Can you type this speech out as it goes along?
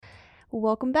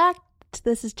Welcome back.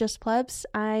 This is Just Plebs.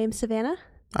 I'm Savannah.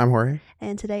 I'm Jorge.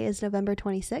 And today is November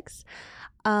 26th.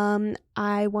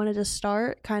 I wanted to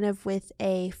start kind of with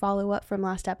a follow-up from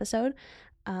last episode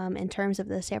in terms of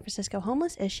the San Francisco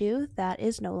homeless issue. That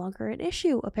is no longer an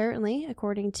issue, apparently,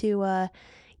 according to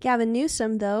Gavin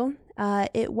Newsom, though.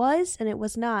 It was and it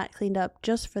was not cleaned up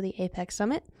just for the APEC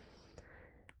summit.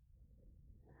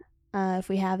 If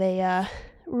we have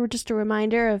just a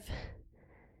reminder of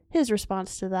his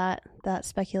response to that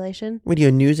speculation. What are you,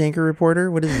 a news anchor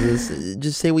reporter? What is this?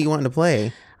 Just say what you want to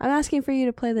play. I'm asking for you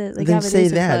to play the Then Gavin say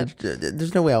Newsom that. clip.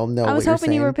 There's no way I'll know. I was what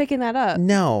hoping you're you were saying. picking that up.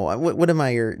 No. What am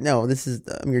I? No. This is.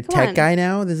 I'm your Come tech on. guy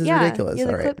now. This is ridiculous. You're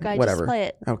the All right. clip guy. Whatever. Just play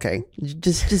it. Okay.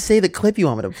 Just say the clip you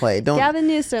want me to play. Don't. Gavin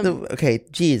Newsom. Okay.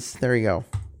 Geez. There we go.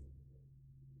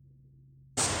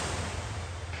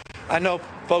 I know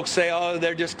folks say, oh,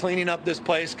 they're just cleaning up this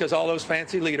place because all those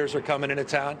fancy leaders are coming into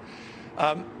town.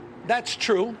 That's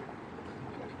true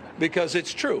because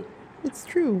it's true. It's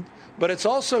true. But it's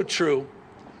also true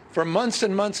for months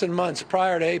and months and months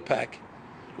prior to APEC,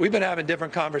 we've been having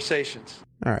different conversations.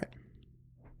 All right.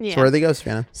 Yeah. So where did they go,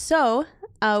 Savannah? So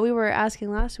we were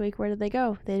asking last week, where did they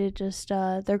go? They did just,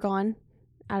 they're gone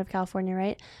out of California,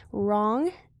 right?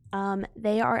 Wrong.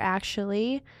 They are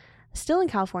actually still in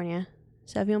California.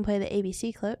 So if you want to play the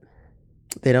ABC clip.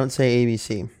 They don't say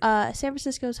ABC. San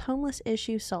Francisco's homeless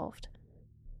issue solved.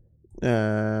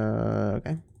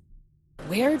 Okay.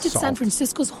 Where did San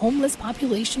Francisco's homeless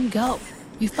population go?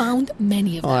 We found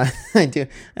many of them. Oh, I do.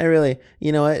 I really,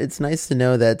 you know what? It's nice to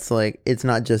know that's like, it's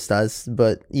not just us,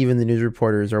 but even the news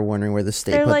reporters are wondering where the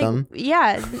state They're put like, them.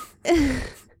 Yeah.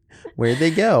 Where'd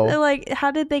they go? They're like, how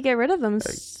did they get rid of them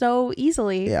so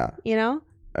easily? Yeah. You know?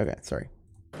 Okay, sorry.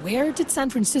 Where did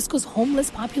San Francisco's homeless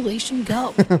population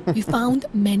go? We found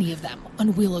many of them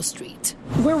on Willow Street.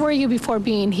 Where were you before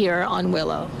being here on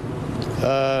Willow?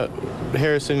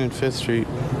 Harrison and 5th Street,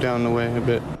 down the way a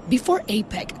bit. Before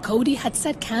APEC, Cody had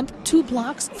set camp 2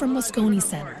 blocks from Moscone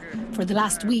Center. For the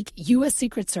last week, U.S.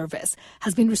 Secret Service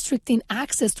has been restricting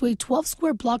access to a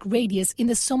 12-square block radius in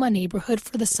the Soma neighborhood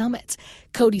for the summit.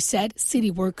 Cody said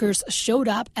city workers showed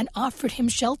up and offered him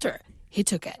shelter. He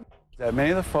took it. Many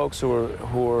of the folks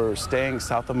who are staying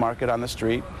south of Market on the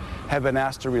street have been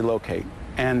asked to relocate.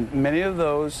 And many of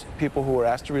those people who were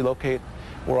asked to relocate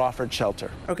were offered shelter.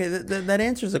 Okay, that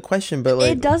answers the question, but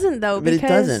like it doesn't though, but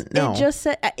because it doesn't. No. It just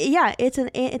said,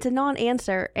 it's a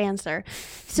non-answer answer.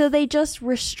 So they just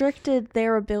restricted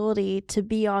their ability to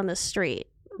be on the street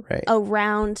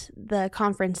around the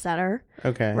conference center.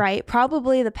 Okay. Right,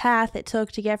 probably the path it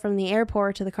took to get from the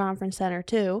airport to the conference center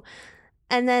too,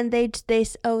 and then they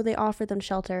offered them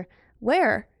shelter.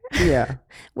 Where? Yeah.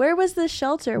 Where was the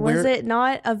shelter? Was it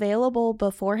not available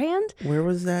beforehand? Where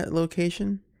was that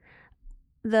location?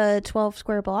 The 12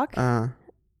 square block? No.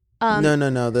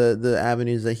 The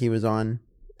avenues that he was on.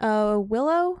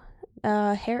 Willow?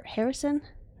 Harrison?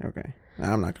 Okay.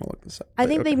 I'm not going to look this up. I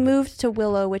think they moved to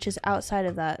Willow, which is outside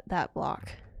of that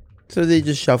block. So they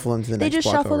just shuffle them to the next block. They just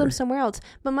shuffle over. them somewhere else.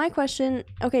 But my question,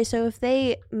 okay, so if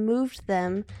they moved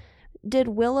them, did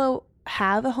Willow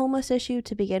have a homeless issue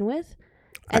to begin with?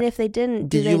 And if they didn't,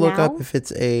 did you look up if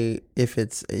it's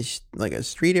like a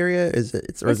street area? Is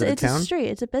it a town? It's a street.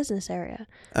 It's a business area.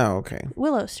 Oh, okay.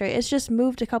 Willow Street. It's just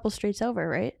moved a couple streets over,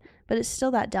 right? But it's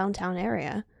still that downtown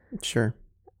area. Sure.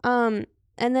 And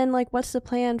then like, what's the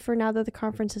plan for now that the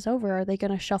conference is over? Are they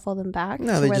going to shuffle them back?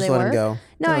 No, to they where just they let were? them go.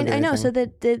 No, I know. So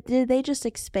did they just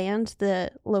expand the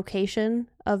location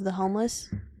of the homeless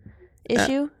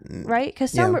issue, right?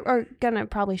 Because some are going to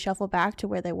probably shuffle back to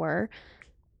where they were.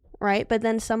 Right, but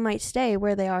then some might stay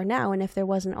where they are now, and if there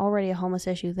wasn't already a homeless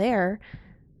issue there,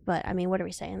 but I mean, what are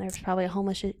we saying? There's probably a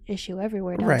homeless issue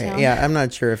everywhere downtown. Right? Yeah, I'm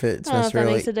not sure if it's I don't know if that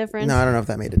necessarily makes a difference. No, I don't know if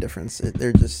that made a difference.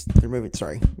 They're moving.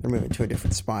 Sorry, they're moving to a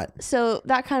different spot. So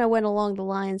that kind of went along the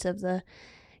lines of the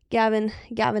Gavin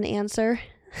answer,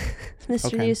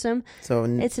 Mr. Newsom. So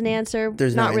it's an answer.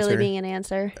 There's not no really answer. being an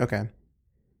answer. Okay.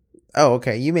 Oh,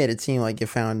 okay. You made it seem like you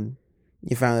found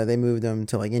that they moved them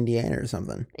to like Indiana or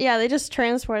something. Yeah, they just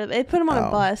transported. They put them on a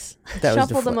bus, that was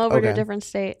shuffled them over to a different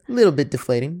state. A little bit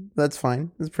deflating. That's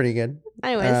fine. That's pretty good.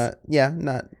 Anyways,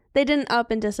 They didn't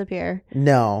up and disappear.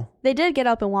 No. They did get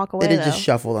up and walk away. They did just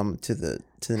shuffle them to the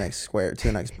next square, to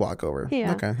the next block over.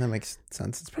 Yeah. Okay, that makes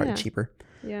sense. It's probably cheaper.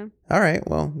 Yeah. All right.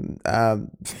 Well,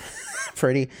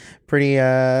 pretty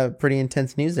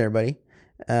intense news there, buddy.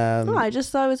 I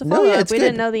just thought it was a follow-up. We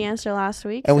didn't know the answer last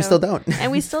week. And we still don't.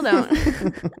 And we still don't.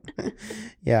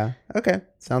 Yeah. Okay.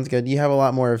 Sounds good. You have a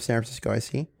lot more of San Francisco, I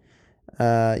see.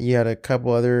 You had a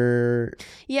couple other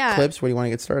clips. What do you want to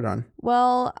get started on?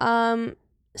 Well,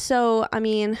 so, I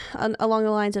mean, along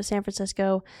the lines of San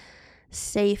Francisco,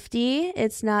 Safety.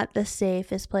 It's not the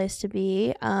safest place to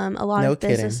be. A lot of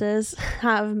businesses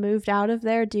have moved out of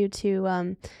there due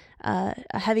to a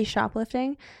heavy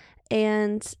shoplifting.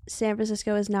 And San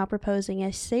Francisco is now proposing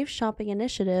a safe shopping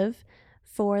initiative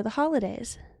for the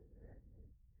holidays.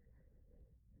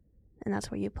 And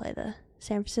that's where you play the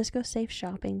San Francisco safe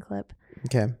shopping clip.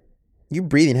 Okay. You're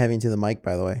breathing heavy into the mic,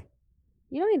 by the way.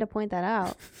 You don't need to point that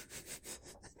out.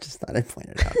 Just thought I'd point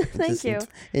it out. Thank you.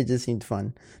 It just seemed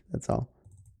fun. That's all.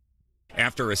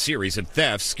 After a series of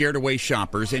thefts scared away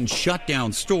shoppers and shut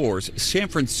down stores, San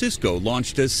Francisco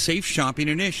launched a safe shopping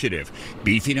initiative,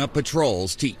 beefing up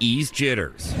patrols to ease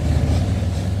jitters.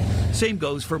 Same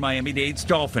goes for Miami-Dade's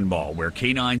Dolphin Mall, where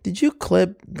canines... Did you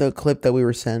clip the clip that we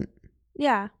were sent?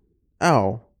 Yeah.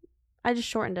 Oh. I just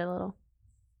shortened it a little.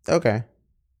 Okay.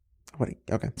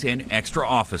 Okay. 10 extra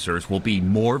officers will be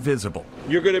more visible.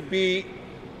 You're going to be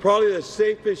probably the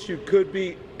safest you could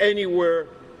be anywhere,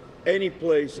 any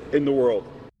place in the world.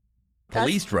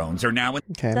 Police drones are now in...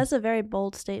 Okay. That's a very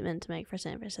bold statement to make for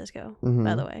San Francisco,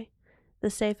 by the way. The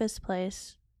safest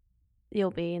place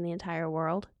you'll be in the entire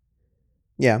world.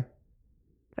 Yeah.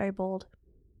 Very bold.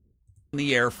 In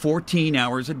the air 14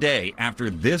 hours a day after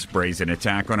this brazen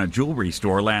attack on a jewelry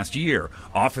store last year.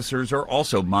 Officers are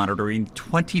also monitoring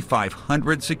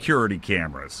 2,500 security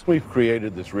cameras. We've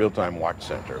created this real-time watch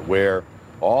center where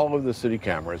all of the city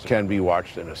cameras can be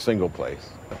watched in a single place.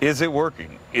 Is it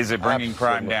working? Is it bringing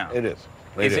crime down? It is.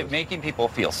 Is it making people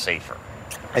feel safer?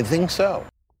 I think so.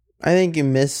 I think you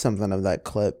missed something of that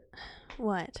clip.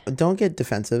 What? Don't get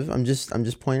defensive. I'm just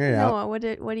pointing it out. No, what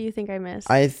do you think I missed?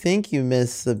 I think you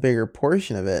missed the bigger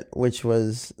portion of it, which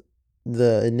was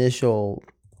the initial...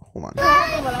 Hold on.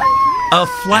 A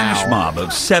flash mob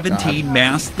of 17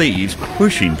 masked thieves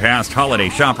pushing past holiday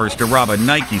shoppers to rob a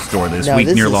Nike store this week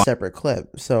near Los... a separate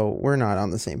clip, so we're not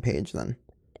on the same page then.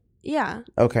 Yeah.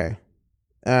 Okay.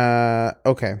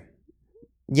 Okay.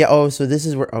 Yeah, oh, so this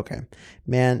is where... Okay.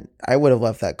 Man, I would have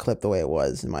left that clip the way it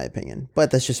was, in my opinion.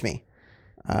 But that's just me.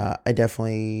 I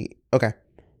definitely... Okay.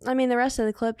 I mean, the rest of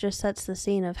the clip just sets the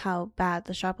scene of how bad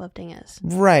the shoplifting is.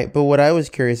 Right, but what I was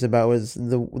curious about was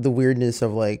the weirdness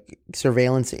of, like,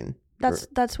 surveillancing.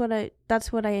 That's what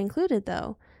I included,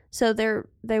 though. So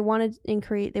they want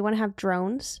to have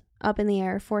drones up in the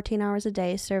air 14 hours a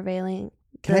day surveilling.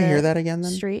 Can I hear that again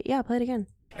then? Street. Yeah, play it again.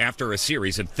 After a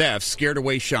series of thefts scared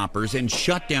away shoppers and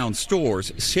shut down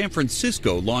stores, San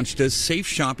Francisco launched a safe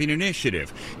shopping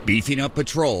initiative, beefing up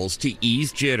patrols to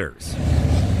ease jitters.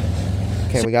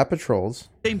 Okay, we got patrols.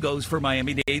 Same goes for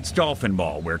Miami-Dade's Dolphin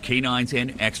Mall, where canines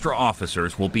and extra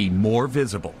officers will be more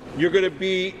visible. You're going to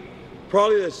be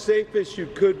probably the safest you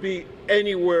could be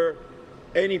anywhere,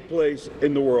 any place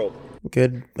in the world.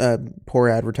 Good, poor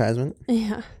advertisement.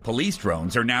 Yeah. Police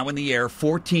drones are now in the air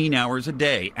 14 hours a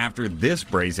day after this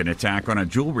brazen attack on a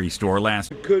jewelry store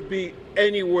last... It could be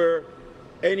anywhere,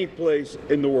 any place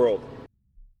in the world.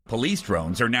 Police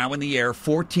drones are now in the air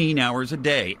 14 hours a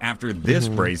day after this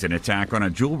brazen attack on a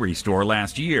jewelry store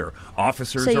last year.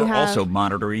 Officers are also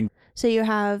monitoring... So you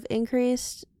have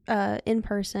increased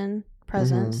in-person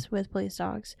presence with police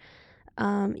dogs.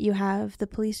 You have the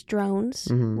police drones,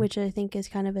 which I think is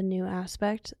kind of a new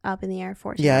aspect, up in the air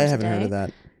 14 hours a day. Yeah, I haven't heard of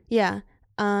that. Yeah.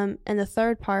 And the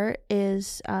third part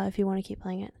is, if you want to keep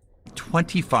playing it,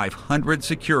 2,500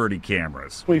 security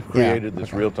cameras. We've created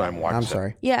this real-time watch center. I'm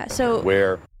sorry. Yeah, so...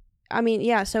 Where... I mean,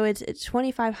 yeah, so it's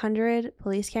 2,500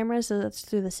 police cameras, so that's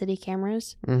through the city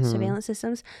cameras, surveillance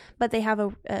systems. But they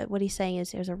have what he's saying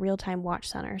is there's a real-time watch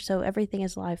center, so everything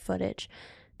is live footage.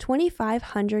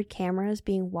 2,500 cameras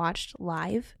being watched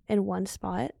live in one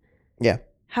spot. Yeah.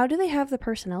 How do they have the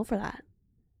personnel for that?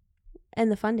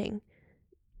 And the funding?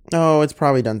 Oh, it's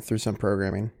probably done through some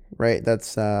programming, right?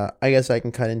 That's, I guess I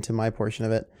can cut into my portion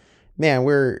of it. Man,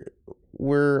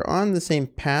 we're on the same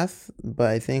path, but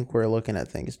I think we're looking at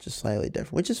things just slightly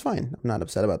different, which is fine. I'm not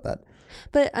upset about that.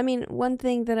 But, I mean, one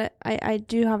thing that I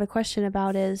do have a question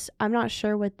about is I'm not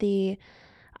sure what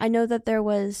I know that there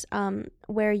was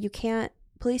where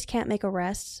police can't make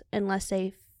arrests unless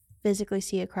they physically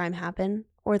see a crime happen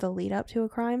or the lead up to a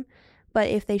crime. But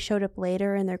if they showed up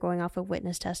later and they're going off of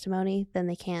witness testimony, then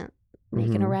they can't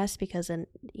make an arrest because then,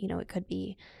 it could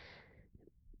be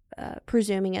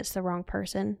presuming it's the wrong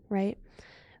person, right?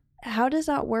 How does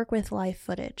that work with live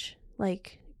footage,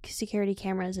 like security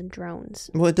cameras and drones?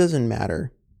 Well, it doesn't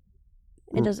matter.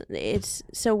 It doesn't.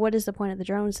 So what is the point of the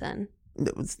drones then?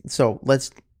 So let's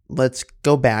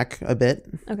go back a bit.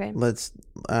 Okay. Let's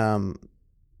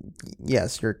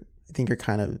yes, I think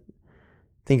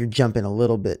you're jumping a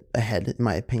little bit ahead in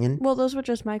my opinion. Well, those were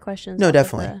just my questions. No,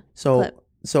 definitely. So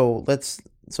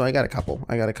I got a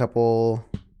couple.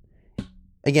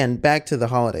 again, back to the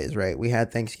holidays, right? We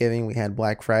had Thanksgiving, we had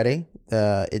Black Friday.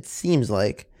 It seems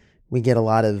like we get a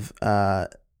lot of. I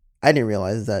didn't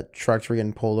realize that trucks were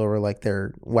getting pulled over like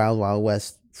they're Wild Wild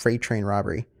West freight train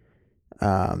robbery.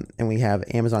 And we have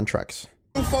Amazon trucks.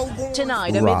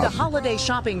 Tonight, amid the holiday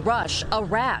shopping rush, a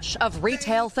rash of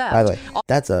retail theft. By the way,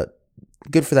 that's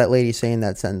good for that lady saying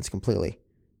that sentence completely.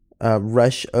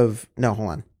 Rush of no, hold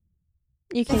on.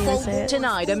 You can't even say it.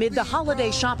 Tonight, amid the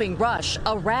holiday shopping rush,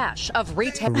 a rash of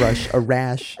retail. A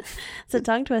rash. It's a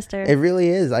tongue twister. It really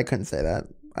is. I couldn't say that.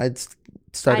 I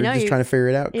started just trying to figure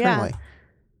it out currently.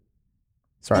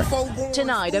 Sorry.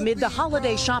 Tonight, amid the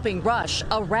holiday shopping rush,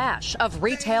 a rash of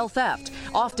retail theft.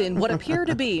 Often what appear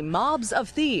to be mobs of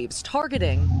thieves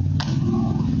targeting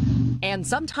and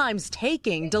sometimes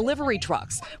taking delivery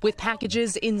trucks with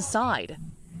packages inside.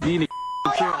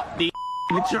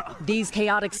 These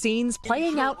chaotic scenes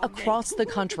playing out across the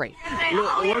country.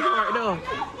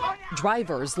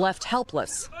 Drivers left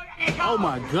helpless. Oh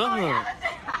my God.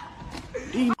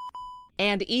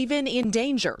 And even in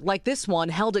danger, like this one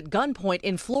held at gunpoint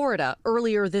in Florida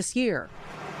earlier this year.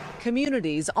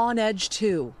 Communities on edge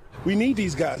too. We need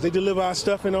these guys. They deliver our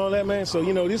stuff and all that, man. So,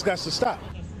 this got to stop.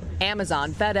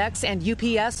 Amazon, FedEx, and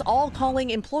UPS all calling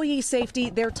employee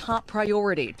safety their top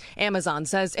priority. Amazon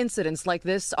says incidents like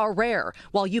this are rare,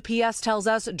 while UPS tells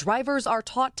us drivers are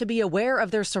taught to be aware of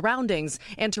their surroundings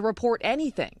and to report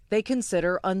anything they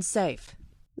consider unsafe.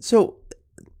 So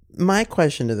my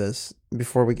question to this,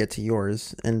 before we get to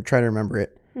yours and try to remember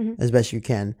it as best you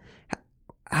can,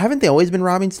 haven't they always been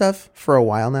robbing stuff for a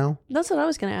while now? That's what I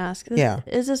was going to ask. Yeah.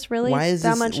 Is this really Why is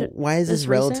this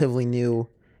relatively new?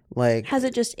 Like, has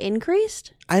it just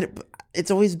increased? It's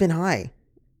always been high.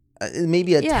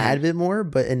 Maybe a tad bit more,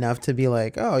 but enough to be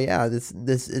like, oh yeah,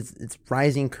 it's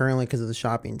rising currently because of the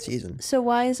shopping season. So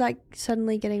why is that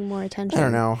suddenly getting more attention? I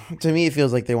don't know. To me, it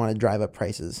feels like they want to drive up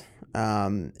prices.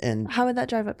 And how would that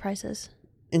drive up prices?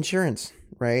 Insurance,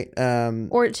 right?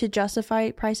 Or to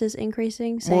justify prices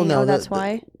increasing, saying, that's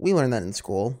why? We learned that in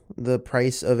school. The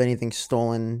price of anything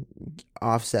stolen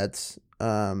offsets.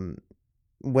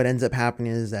 What ends up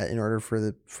happening is that in order for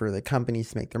the companies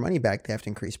to make their money back, they have to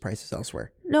increase prices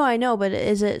elsewhere. No, I know, but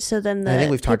is it so then I think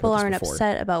we've talked people about aren't this before.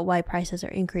 upset about why prices are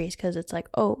increased because it's like,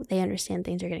 oh, they understand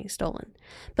things are getting stolen.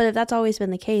 But if that's always been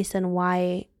the case, then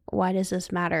why does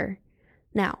this matter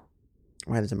now?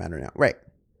 Why does it matter now? Right.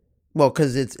 Well,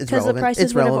 because it's relevant. Because the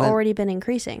prices would have already been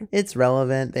increasing. It's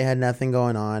relevant. They had nothing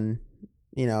going on.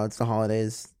 It's the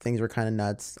holidays. Things were kind of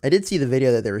nuts. I did see the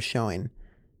video that they were showing.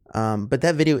 But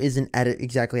that video isn't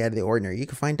exactly out of the ordinary. You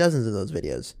can find dozens of those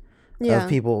videos of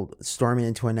people storming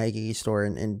into a Nike store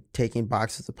and taking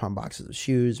boxes upon boxes of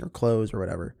shoes or clothes or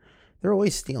whatever. They're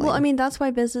always stealing. Well, I mean, that's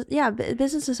why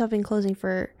businesses have been closing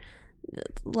for the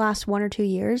last 1 or 2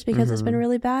 years because it's been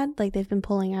really bad. Like they've been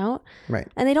pulling out. Right.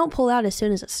 And they don't pull out as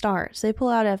soon as it starts. They pull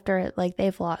out after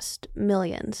they've lost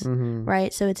millions,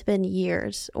 right? So it's been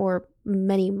years or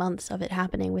many months of it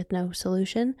happening with no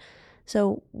solution.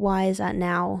 So why is that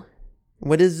now?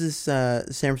 What is this San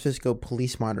Francisco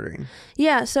police monitoring?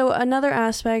 Yeah, so another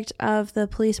aspect of the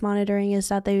police monitoring is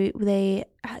that they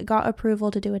got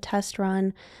approval to do a test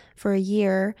run for a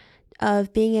year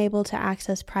of being able to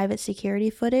access private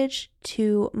security footage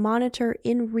to monitor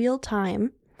in real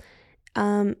time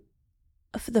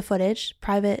the footage,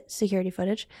 private security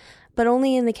footage, but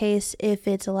only in the case if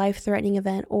it's a life-threatening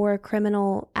event or a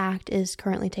criminal act is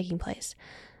currently taking place.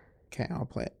 Okay, I'll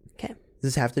play it. Okay.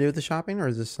 Does this have to do with the shopping or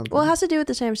is this something? Well, it has to do with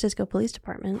the San Francisco Police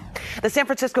Department. The San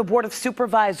Francisco Board of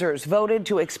Supervisors voted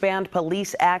to expand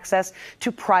police access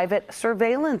to private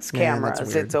surveillance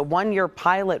cameras. It's a 1-year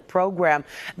pilot program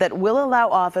that will allow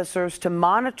officers to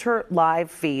monitor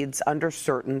live feeds under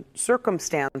certain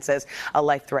circumstances, a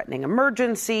life-threatening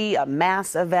emergency, a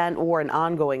mass event, or an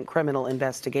ongoing criminal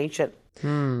investigation.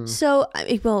 So,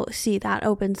 that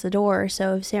opens the door.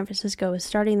 So if San Francisco is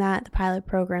starting that, the pilot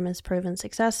program is proven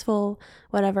successful,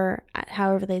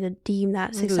 however they deem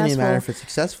that successful. It doesn't even matter if it's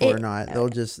successful or not. They'll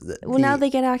just... now they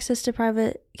get access to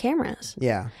private cameras.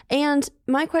 Yeah. And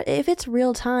my question, if it's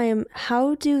real time,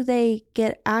 how do they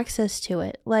get access to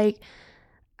it? Like,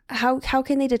 how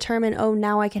can they determine,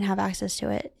 now I can have access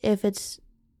to it if it's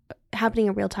happening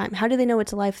in real time? How do they know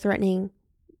it's life-threatening?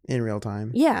 In real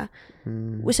time? Yeah.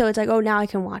 So it's like, now I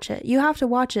can watch it. You have to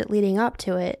watch it leading up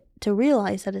to it to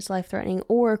realize that it's life-threatening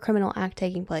or a criminal act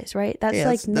taking place, right?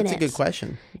 That's minutes. That's a good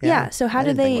question. Yeah. So how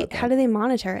do they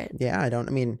monitor it? Yeah,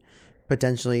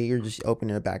 potentially you're just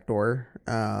opening a back door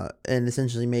and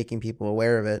essentially making people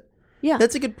aware of it. Yeah.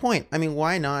 That's a good point. I mean,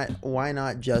 why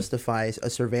not justify a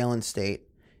surveillance state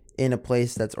in a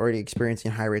place that's already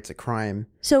experiencing high rates of crime.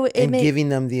 So giving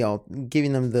them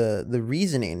the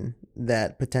reasoning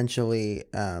that potentially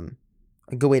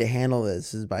a good way to handle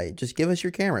this is by just give us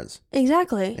your cameras.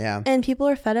 Exactly. Yeah. And people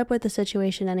are fed up with the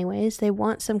situation anyways. They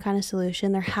want some kind of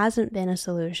solution. There hasn't been a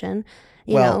solution.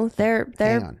 You know, they're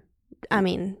hang on. I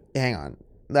mean, hang on.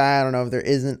 I don't know if there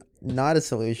isn't not a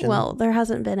solution. Well, there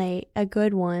hasn't been a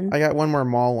good one. I got one more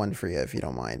mall one for you if you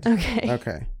don't mind.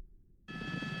 Okay.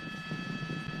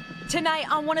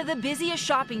 Tonight on one of the busiest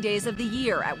shopping days of the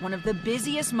year at one of the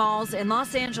busiest malls in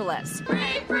Los Angeles.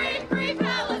 Free, free, free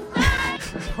Palestine!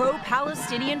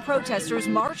 Pro-Palestinian protesters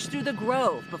marched through the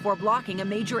Grove before blocking a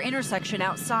major intersection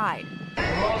outside.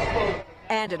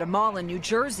 And at a mall in New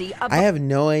Jersey, I have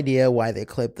no idea why they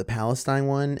clipped the Palestine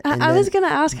one. I was going to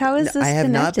ask, how is this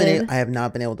connected? I have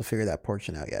not been able to figure that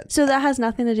portion out yet. So that has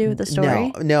nothing to do with the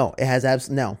story? No, it has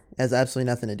absolutely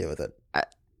nothing to do with it.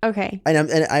 Okay.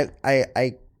 And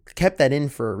I kept that in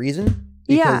for a reason.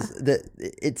 Because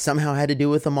it somehow had to do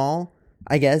with the mall,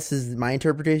 I guess, is my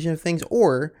interpretation of things.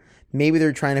 Or maybe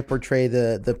they're trying to portray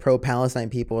the pro-Palestine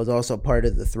people as also part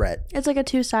of the threat. It's like a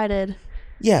two-sided.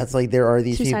 Yeah, it's like there are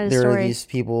these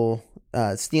people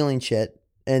stealing shit,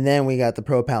 and then we got the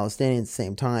pro-Palestinians at the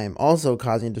same time, also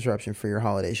causing disruption for your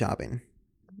holiday shopping.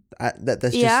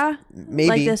 That's just maybe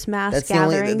like this mass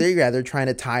gathering. They're trying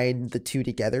to tie the two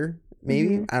together.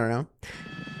 Maybe I don't know.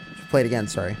 Play it again.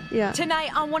 Sorry. Yeah.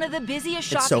 Tonight on one of the busiest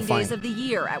shopping days of the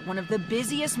year at one of the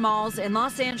busiest malls in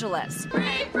Los Angeles.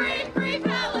 Free, free, free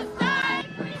Palestine!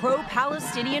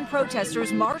 Pro-Palestinian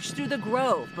protesters marched through the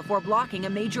Grove before blocking a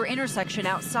major intersection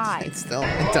outside.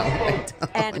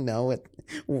 I don't know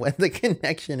what the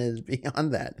connection is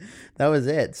beyond that. That was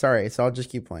it. Sorry. So I'll just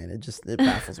keep playing. It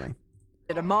baffles me.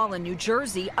 At a mall in New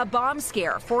Jersey, a bomb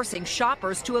scare forcing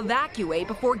shoppers to evacuate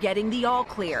before getting the all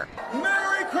clear.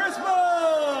 Merry Christmas!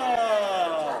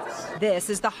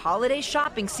 This as the holiday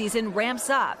shopping season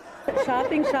ramps up.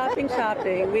 Shopping, shopping,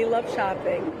 shopping. We love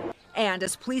shopping. And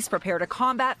as police prepare to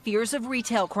combat fears of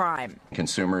retail crime.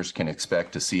 Consumers can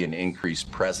expect to see an increased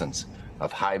presence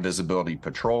of high visibility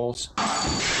patrols.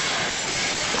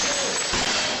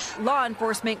 Law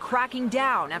enforcement cracking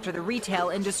down after the retail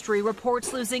industry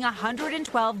reports losing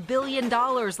 $112 billion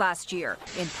last year,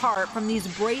 in part from these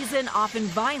brazen, often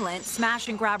violent smash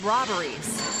and grab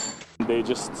robberies. They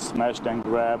just smashed and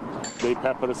grabbed. They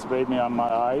pepper sprayed me on my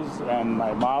eyes and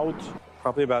my mouth.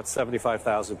 Probably about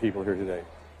 75,000 people here today.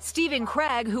 Stephen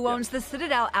Craig, who owns the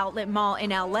Citadel Outlet Mall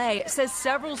in LA, says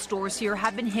several stores here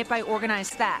have been hit by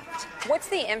organized theft. What's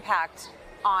the impact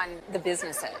on the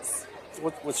businesses?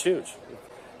 What's huge?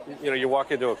 You know, you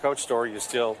walk into a Coach store, you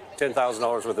steal $10,000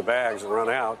 worth of bags and run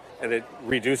out, and it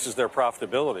reduces their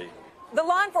profitability. The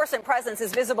law enforcement presence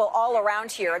is visible all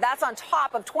around here. That's on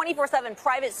top of 24/7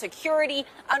 private security,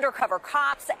 undercover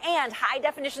cops, and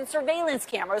high-definition surveillance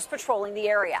cameras patrolling the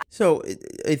area. So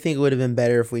I think it would have been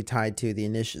better if we tied to the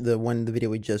video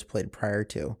we just played prior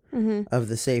to of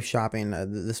the safe shopping.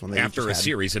 This one. After a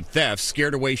series of thefts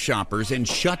scared away shoppers and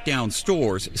shut down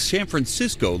stores, San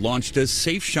Francisco launched a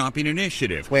safe shopping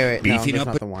initiative. Wait, no, that's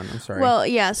not the one. I'm sorry. Well,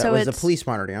 yeah, so it was a police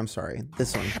monitoring. I'm sorry.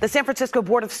 This one. The San Francisco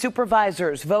Board of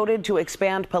Supervisors voted to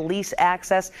expand police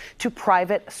access to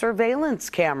private surveillance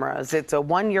cameras. It's a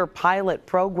one-year pilot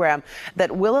program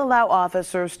that will allow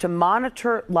officers to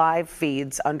monitor live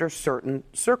feeds under certain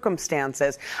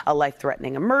circumstances, a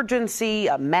life-threatening emergency,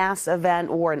 a mass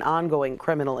event, or an ongoing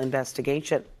criminal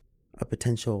investigation. A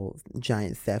potential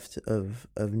giant theft of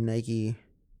Nike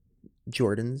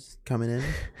Jordans coming in.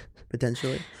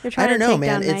 Potentially. I don't know,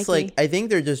 man. It's like, I think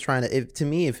they're just trying to, to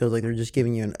me, it feels like they're just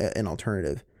giving you an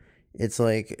alternative. It's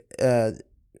like,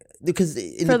 because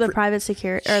for the private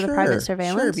security or the private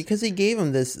surveillance. Sure, because he gave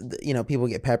them this, people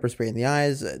get pepper spray in the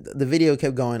eyes. The video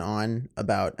kept going on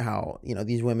about how,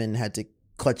 these women had to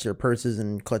clutch their purses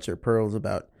and clutch their pearls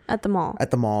at the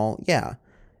mall. Yeah.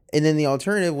 And then the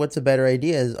alternative, what's a better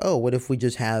idea is, what if we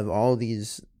just have all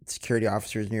these security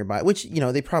officers nearby, which,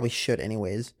 they probably should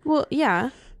anyways. Well,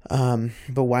 yeah.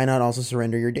 But why not also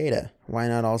surrender your data? Why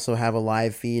not also have a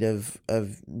live feed of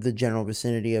the general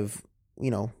vicinity of,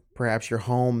 perhaps your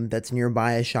home that's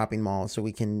nearby a shopping mall, so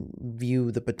we can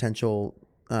view the potential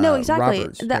no, exactly.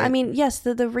 robbers, right? I mean, yes,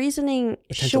 the reasoning,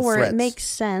 potential sure, threats. It makes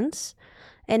sense.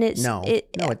 And it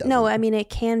doesn't. No, I mean, it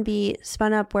can be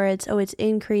spun up where it's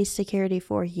increased security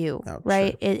for you,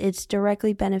 right? Sure. It's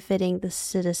directly benefiting the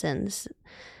citizens.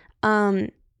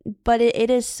 But it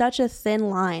is such a thin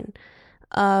line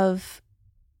of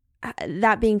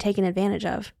that being taken advantage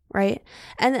of, right?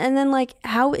 And then like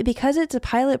because it's a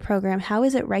pilot program, how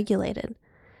is it regulated?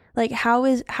 Like how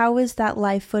is that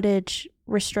live footage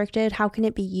restricted? How can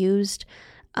it be used?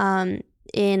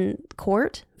 in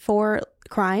court for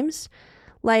crimes.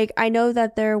 Like, I know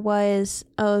that there was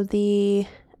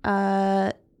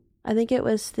I think it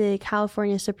was the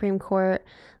California Supreme Court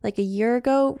like a year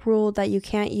ago ruled that you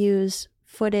can't use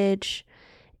footage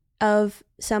of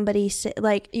somebody,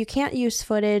 like you can't use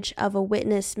footage of a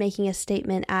witness making a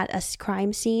statement at a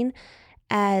crime scene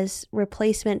as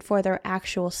replacement for their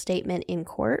actual statement in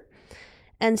court.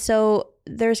 And so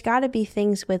there's got to be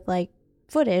things with like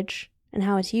footage and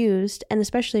how it's used, and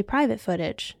especially private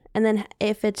footage. And then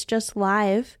if it's just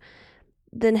live,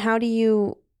 then how do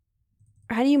you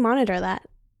monitor that?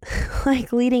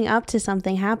 Like leading up to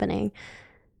something happening.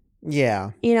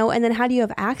 Yeah. You know, and then how do you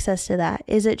have access to that?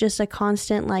 Is it just a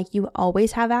constant, like you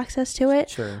always have access to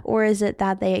it? Sure. Or is it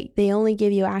that they only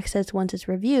give you access once it's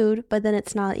reviewed, but then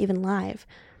it's not even live?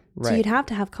 Right. So you'd have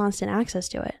to have constant access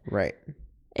to it. Right.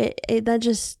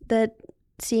 That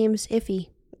seems iffy.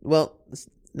 Well,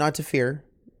 not to fear.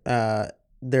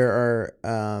 There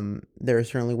are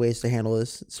certainly ways to handle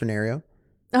this scenario.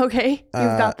 Okay.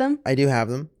 You've got them? I do have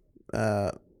them.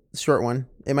 Short one.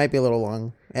 It might be a little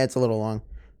long. It's a little long,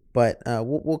 but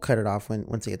we'll cut it off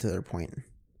once they get to their point.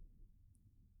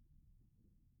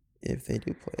 If they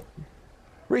do play it.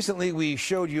 Recently, we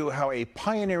showed you how a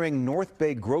pioneering North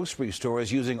Bay grocery store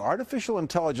is using artificial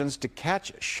intelligence to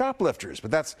catch shoplifters,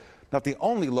 but that's not the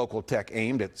only local tech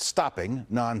aimed at stopping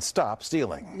non-stop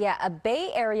stealing. Yeah, a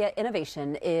Bay Area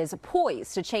innovation is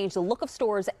poised to change the look of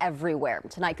stores everywhere.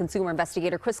 Tonight, consumer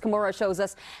investigator Chris Kimura shows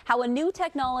us how a new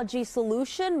technology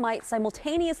solution might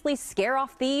simultaneously scare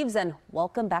off thieves and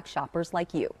welcome back shoppers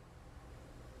like you.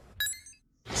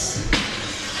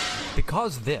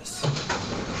 Because this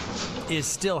is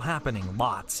still happening,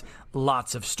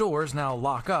 lots of stores now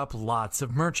lock up lots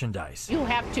of merchandise. You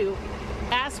have to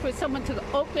ask for someone to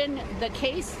open the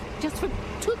case just for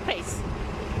toothpaste.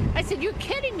 I said, you're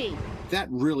kidding me. That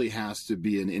really has to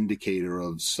be an indicator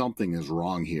of something is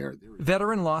wrong here.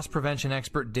 Veteran loss prevention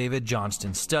expert David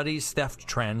Johnston studies theft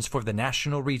trends for the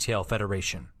National Retail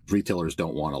Federation. Retailers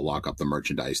don't want to lock up the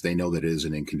merchandise. They know that it is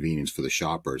an inconvenience for the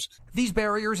shoppers. These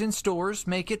barriers in stores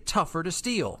make it tougher to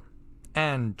steal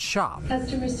and shop.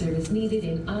 Customer service needed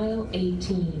in aisle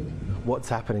 18. What's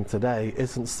happening today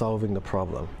isn't solving the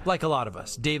problem. Like a lot of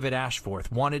us, David Ashforth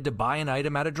wanted to buy an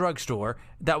item at a drugstore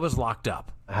that was locked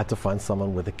up. I had to find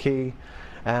someone with a key,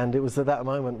 and it was at that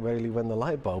moment really when the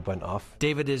light bulb went off.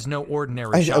 David is no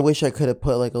ordinary I wish I could have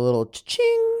put like a little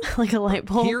Cha-Ching. Like a light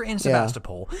bulb. Here in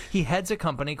Sebastopol, he heads a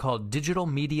company called Digital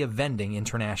Media Vending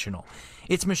International.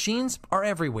 Its machines are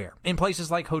everywhere, in places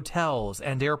like hotels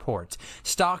and airports,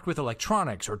 stocked with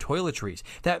electronics or toiletries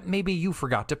that maybe you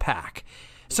forgot to pack.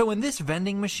 So when this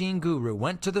vending machine guru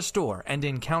went to the store and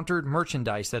encountered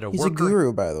merchandise that He's a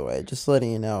guru, by the way. Just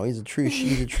letting you know, he's a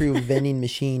true vending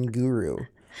machine guru.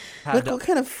 Look, what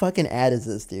kind of fucking ad is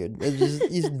this, dude?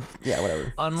 Yeah,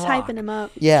 whatever. Typing him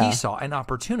up. Yeah. He saw an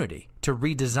opportunity to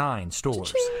redesign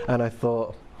stores. And I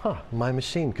thought, my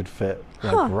machine could fit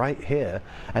right here,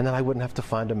 and then I wouldn't have to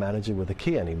find a manager with a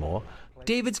key anymore.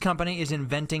 David's company is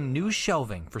inventing new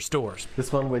shelving for stores.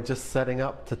 This one we're just setting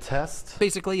up to test.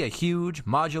 Basically a huge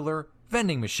modular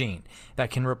vending machine that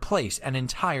can replace an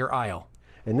entire aisle.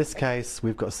 In this case,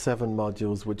 we've got 7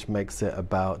 modules, which makes it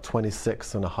about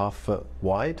 26.5 foot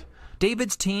wide.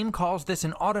 David's team calls this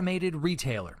an automated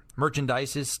retailer.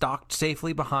 Merchandise is stocked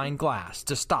safely behind glass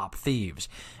to stop thieves.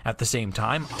 At the same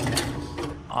time,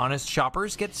 honest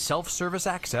shoppers get self-service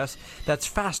access that's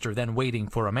faster than waiting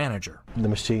for a manager. The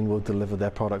machine will deliver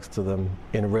their products to them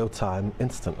in real time,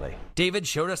 instantly. David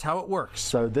showed us how it works.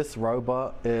 So this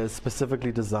robot is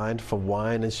specifically designed for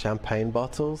wine and champagne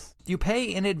bottles. You pay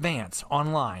in advance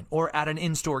online or at an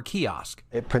in-store kiosk.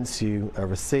 It prints you a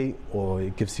receipt or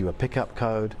it gives you a pickup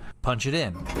code. Punch it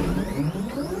in.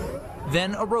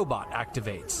 Then a robot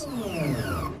activates.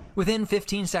 Within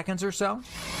 15 seconds or so,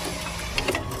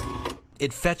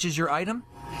 it fetches your item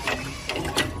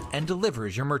and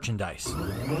delivers your merchandise.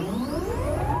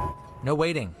 No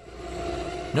waiting.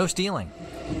 No stealing.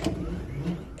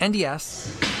 And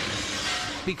yes,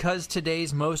 because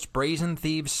today's most brazen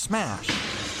thieves smash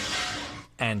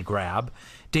and grab,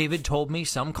 David told me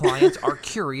some clients are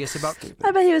curious about...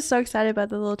 I bet he was so excited about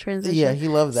the little transition. Yeah, he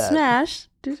loved that. Smash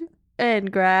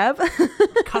and grab.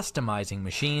 Customizing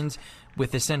machines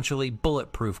with essentially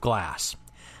bulletproof glass.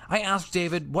 I asked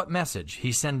David what message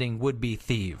he's sending would-be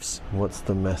thieves. What's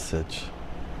the message?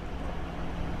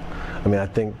 I mean, I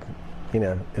think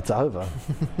it's over.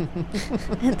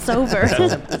 It's over.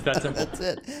 That's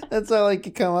it. That's all I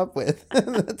could come up with.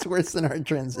 That's worse than our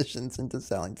transitions into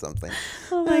selling something.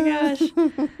 Oh my gosh.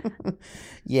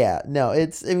 Yeah, no,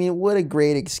 what a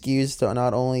great excuse to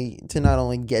not only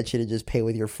get you to just pay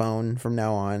with your phone from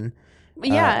now on.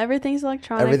 Yeah, everything's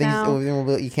electronic now.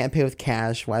 You can't pay with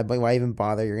cash. Why even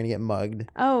bother? You're gonna get mugged.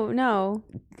 Oh no.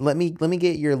 Let me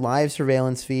get your live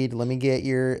surveillance feed. Let me get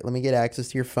access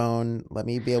to your phone. Let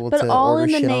me be able to all order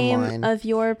in the shit name online. of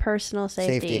your personal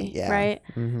safety, yeah. right?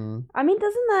 Mm-hmm. I mean,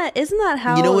 isn't that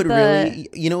how you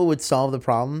know what would solve the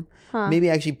problem? Huh. Maybe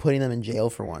actually putting them in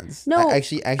jail for once. No,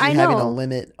 actually having a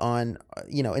limit on,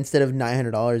 instead of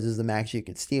 $900 is the max you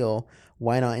could steal.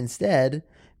 Why not instead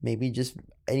maybe just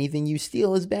anything you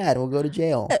steal is bad. We'll go to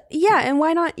jail. Yeah, and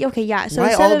why not? Okay, yeah. So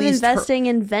instead of investing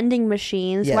in vending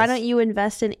machines, why don't you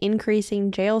invest in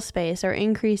increasing jail space or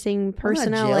increasing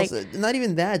personnel? Not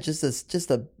even that. Just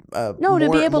a to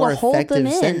be able to hold them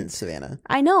in. Sentence, Savannah.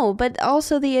 I know, but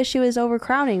also the issue is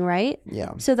overcrowding, right?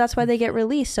 Yeah. So that's why they get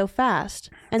released so fast,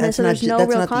 and then so there's no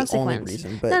real consequence. The only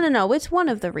reason, but no, it's one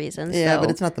of the reasons. Yeah, though. but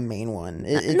it's not the main one.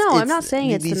 I'm not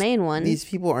saying it's the main one. These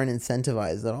people aren't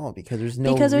incentivized at all because there's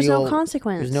no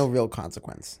consequence. There's no real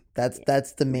consequence.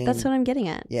 That's the main. That's what I'm getting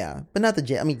at. Yeah, but not the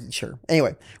jail. I mean, sure.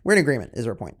 Anyway, we're in agreement. Is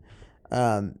our point.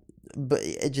 But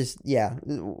it just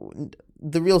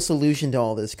the real solution to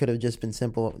all this could have just been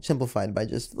simplified by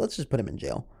let's just put them in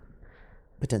jail,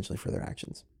 potentially for their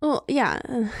actions. Well, yeah.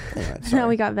 Anyway, now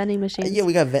we got vending machines. Yeah,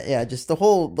 we got just the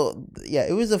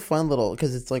it was a fun little,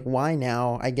 because it's like, why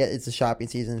now? I get it's a shopping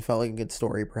season. It felt like a good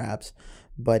story perhaps,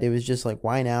 but it was just like,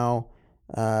 why now?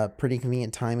 Pretty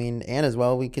convenient timing, and as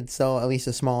well we could sell at least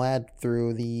a small ad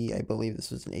through I believe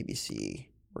this was an ABC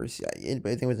I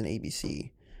think it was an ABC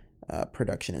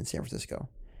production in San Francisco.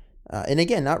 And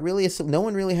again, not really. No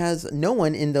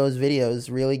one in those videos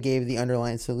really gave the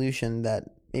underlying solution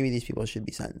that maybe these people should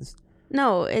be sentenced.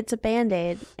 No, it's a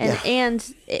Band-Aid,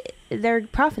 and they're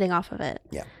profiting off of it.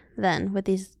 Yeah. Then with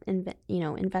these,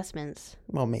 investments.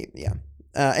 Well, maybe yeah.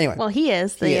 Anyway. Well, he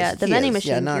is the vending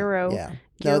machine guru. Yeah.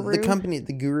 No, the company,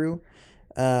 the guru.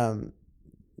 Yeah.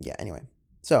 Anyway,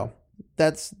 so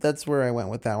that's where I went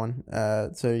with that one.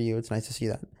 So do you. It's nice to see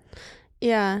that.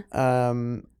 Yeah.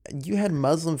 You had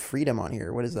Muslim freedom on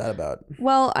here. What is that about?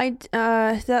 Well,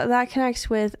 that connects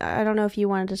with, I don't know if you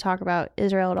wanted to talk about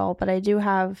Israel at all, but I do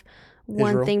have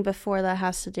one thing before that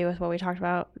has to do with what we talked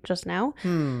about just now.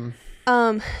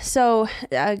 So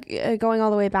going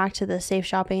all the way back to the Safe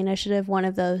Shopping Initiative, one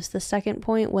of those, the second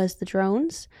point was the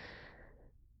drones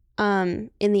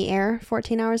in the air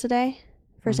 14 hours a day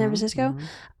for San Francisco.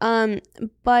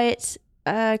 But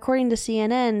according to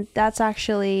CNN, that's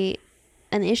actually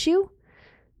an issue.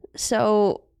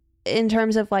 So in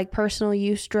terms of like personal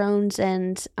use drones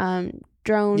and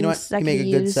drones, you know what? that you make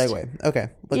a good segue. Okay.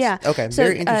 Okay. So,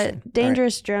 very interesting.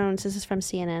 dangerous drones. This is from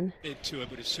CNN. The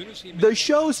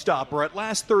showstopper at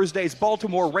last Thursday's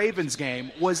Baltimore Ravens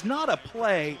game was not a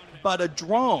play, but a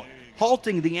drone,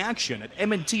 halting the action at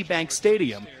M&T Bank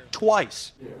Stadium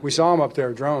twice. We saw them up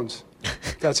there, drones.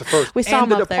 That's the first. We saw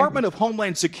and them the up there. Department of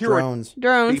Homeland Security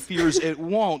drones. fears it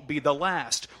won't be the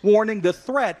last, warning the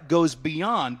threat goes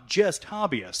beyond just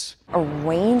hobbyists. A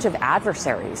range of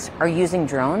adversaries are using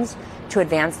drones to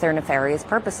advance their nefarious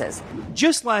purposes.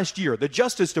 Just last year, the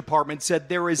Justice Department said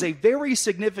there is a very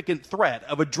significant threat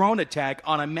of a drone attack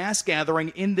on a mass gathering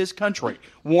in this country,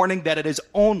 warning that it is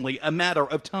only a matter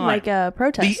of time. Like a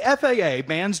protest. The FAA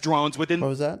bans drones within... What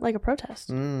was that? Like a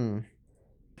protest.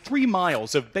 3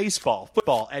 miles of baseball,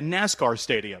 football, and NASCAR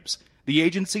stadiums. The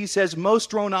agency says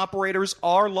most drone operators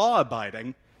are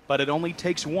law-abiding, but it only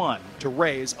takes one to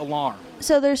raise alarm.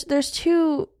 So there's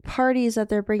two parties that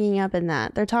they're bringing up in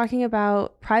that. They're talking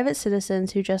about private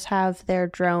citizens who just have their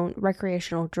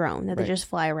recreational drone that they just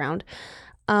fly around.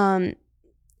 And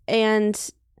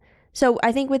so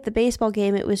I think with the baseball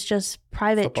game, it was just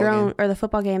private or the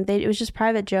football game, it was just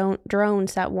private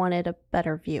drones that wanted a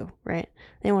better view, right?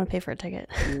 They didn't want to pay for a ticket.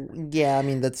 Yeah, I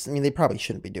mean they probably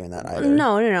shouldn't be doing that either.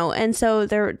 No. And so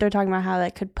they're talking about how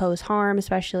that could pose harm,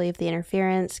 especially if the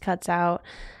interference cuts out.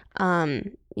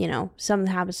 Something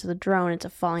happens to the drone, it's a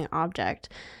falling object.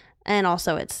 And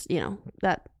also it's,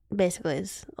 that basically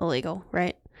is illegal,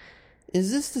 right?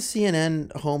 Is this the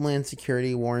CNN Homeland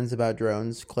Security warns about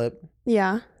drones clip?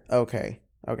 Yeah. Okay,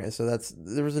 so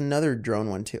there was another drone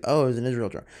one too. Oh, it was an Israel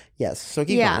drone. Yes. So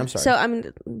keep going. I'm sorry.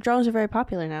 So drones are very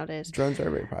popular nowadays. Drones are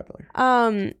very popular.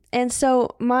 And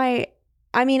so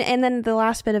and then the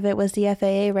last bit of it was the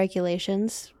FAA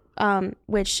regulations,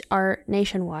 which are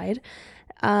nationwide.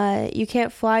 you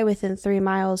can't fly within 3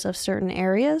 miles of certain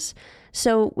areas.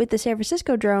 So with the San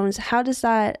Francisco drones, how does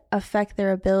that affect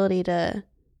their ability to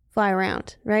fly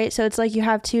around, right? So it's like you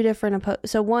have two different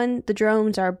so one, the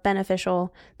drones are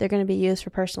beneficial, they're going to be used for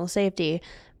personal safety,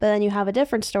 but then you have a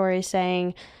different story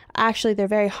saying actually they're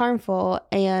very harmful,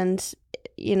 and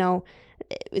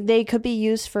they could be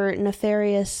used for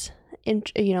nefarious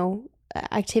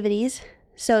activities.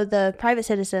 So the private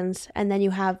citizens, and then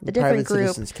you have the different group.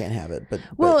 Private citizens can't have it, but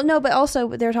but also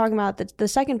they're talking about the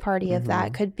second party of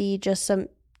that could be just a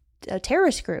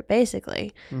terrorist group,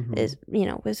 basically. Is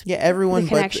everyone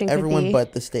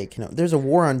but the state can. There's a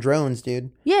war on drones, dude.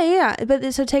 Yeah.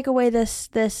 But so take away this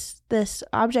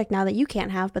object now that you can't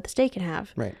have, but the state can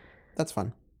have. Right. That's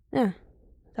fun. Yeah.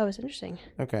 That was interesting.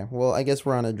 Okay. Well, I guess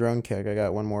we're on a drone kick. I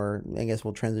got one more. I guess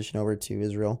we'll transition over to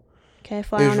Israel. Okay,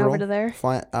 fly on over to there.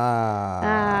 There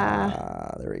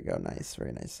we go. Nice,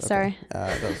 very nice. Okay. Sorry.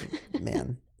 That was,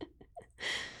 man.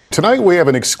 Tonight we have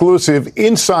an exclusive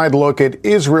inside look at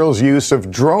Israel's use of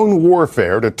drone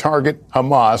warfare to target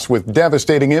Hamas with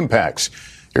devastating impacts.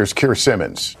 Here's Keir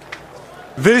Simmons.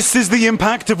 This is the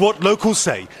impact of what locals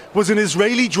say was an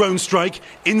Israeli drone strike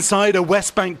inside a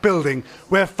West Bank building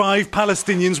where 5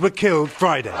 Palestinians were killed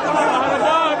Friday.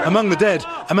 Among the dead,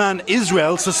 a man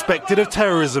Israel suspected of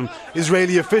terrorism,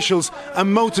 Israeli officials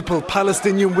and multiple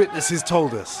Palestinian witnesses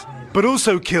told us. But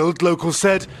also killed, locals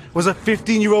said, was a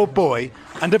 15-year-old boy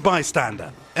and a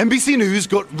bystander. NBC News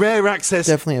got rare access.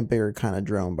 Definitely a bigger kind of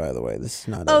drone, by the way. This is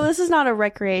not. This is not a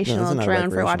recreational drone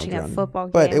for watching a football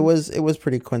game. But it was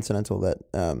pretty coincidental that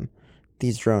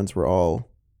these drones were all.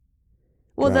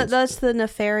 Well, that's the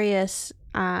nefarious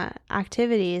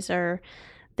activities or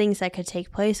things that could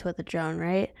take place with a drone,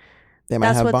 right?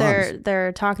 That's what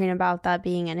they're talking about, that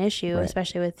being an issue, right,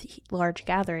 especially with large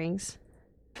gatherings.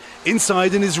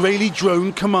 Inside an Israeli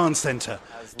drone command center,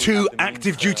 2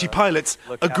 active duty pilots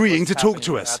agreeing to talk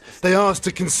to us. They asked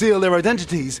to conceal their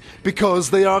identities because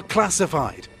they are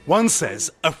classified. One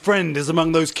says a friend is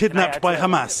among those kidnapped by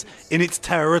Hamas in its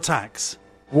terror attacks.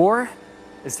 War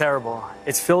is terrible.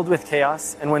 It's filled with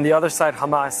chaos, and when the other side,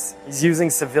 Hamas, is using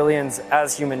civilians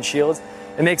as human shields,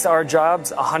 it makes our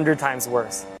jobs 100 times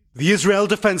worse. The Israel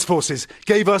Defense Forces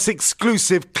gave us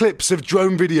exclusive clips of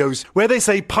drone videos where they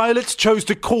say pilots chose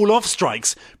to call off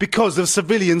strikes because of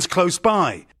civilians close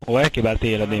by. I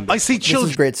see children.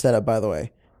 This is great setup, by the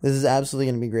way. This is absolutely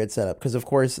going to be great setup because, of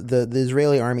course, the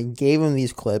Israeli army gave them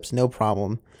these clips, no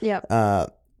problem. Yep.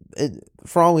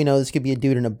 For all we know, this could be a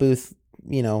dude in a booth,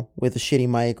 with a shitty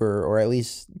mic or at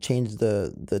least change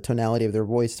the tonality of their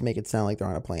voice to make it sound like they're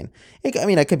on a plane.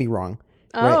 I could be wrong.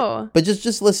 Oh. Right. But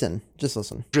just listen. Just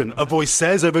listen. A voice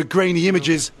says over grainy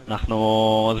images, we're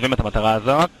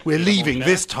leaving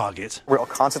this target. We're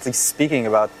constantly speaking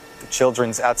about the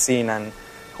children's at scene and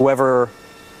whoever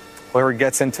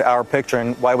gets into our picture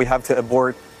and why we have to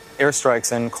abort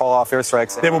airstrikes and call off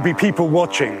airstrikes. There will be people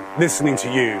watching, listening to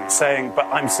you, saying, but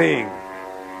I'm seeing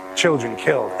children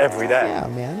killed every day. Yeah,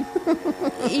 man.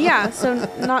 Yeah, so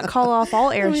not call off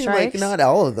all airstrikes. Not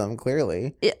all of them,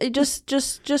 clearly. Just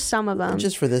some of them.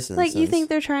 Just for this instance. You think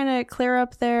they're trying to clear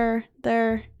up trying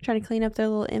to clean up their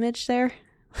little image there?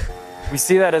 We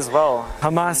see that as well.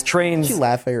 Hamas trains. Did you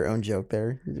laugh at your own joke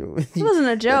there? It wasn't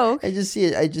a joke. I just see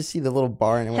it. I just see the little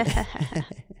bar and it went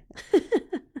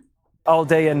all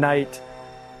day and night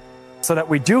so that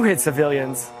we do hit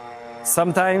civilians.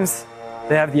 Sometimes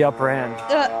they have the upper hand.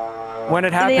 When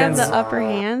it happens, they have the upper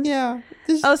hand. Yeah.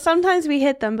 Sometimes we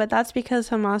hit them, but that's because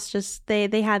Hamas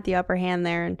they had the upper hand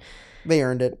there and they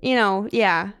earned it.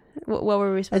 Yeah. What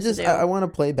were we supposed to do? I want to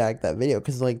play back that video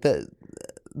because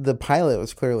the pilot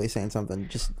was clearly saying something.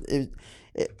 Just listen.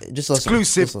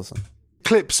 Exclusive. Just listen.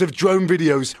 Clips of drone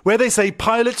videos where they say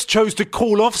pilots chose to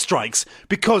call off strikes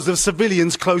because of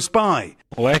civilians close by.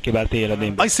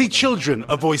 I see children,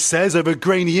 a voice says over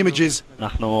grainy images. We're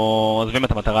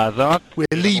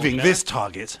leaving this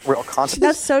target.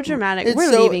 That's so dramatic.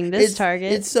 We're leaving this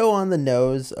target. It's so on the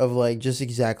nose of just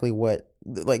exactly what,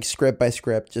 script by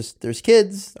script. Just there's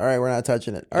kids. All right, we're not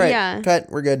touching it. All right, cut.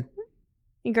 We're good.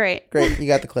 Great. You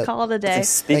got the clip. Call it a day.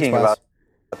 Speaking about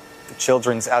the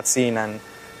children's at scene and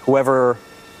whoever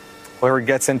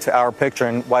gets into our picture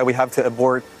and why we have to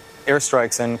abort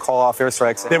airstrikes and call off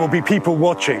airstrikes. There will be people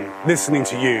watching, listening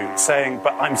to you, saying,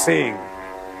 but I'm seeing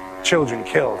children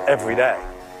killed every day.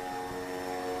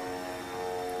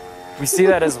 We see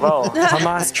that as well.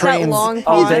 Hamas trains. That long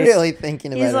pause. He's really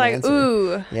thinking about it. He's like,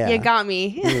 ooh, you got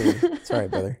me. Ooh, sorry,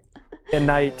 brother. At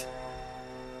night,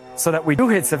 so that we do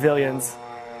hit civilians.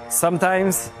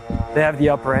 Sometimes they have the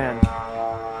upper hand.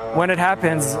 When it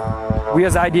happens, we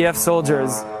as IDF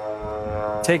soldiers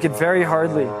take it very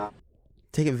hardly.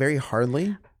 take it very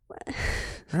hardly.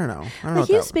 I don't know. I don't know.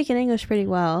 He was speaking English pretty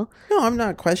well. No, I'm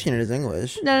not questioning his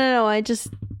English. No. I just,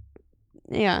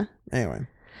 yeah. Anyway,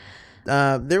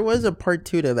 there was a part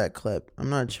 2 to that clip. I'm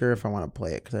not sure if I want to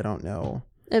play it because I don't know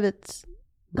if it's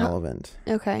relevant.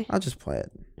 Okay. I'll just play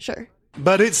it. Sure.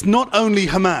 But it's not only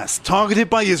Hamas targeted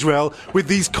by Israel with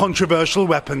these controversial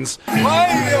weapons.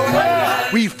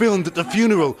 We filmed at the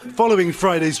funeral following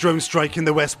Friday's drone strike in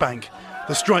the West Bank.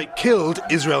 The strike killed,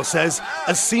 Israel says,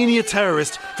 a senior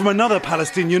terrorist from another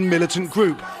Palestinian militant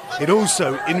group. It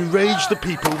also enraged the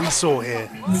people we saw here.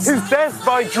 His death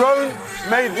by drone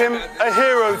made him a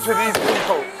hero to these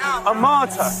people, a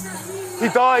martyr. He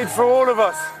died for all of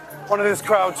us, one of this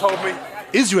crowd told me.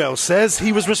 Israel says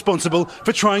he was responsible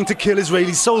for trying to kill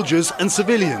Israeli soldiers and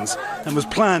civilians and was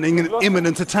planning an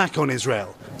imminent attack on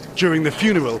Israel. During the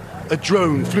funeral, a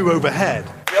drone flew overhead.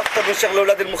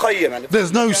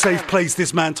 There's no safe place,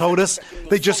 this man told us.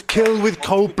 They just kill with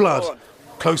cold blood.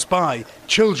 Close by,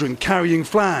 children carrying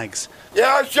flags.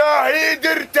 Then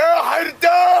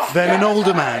an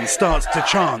older man starts to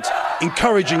chant,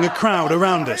 encouraging a crowd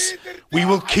around us. We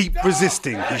will keep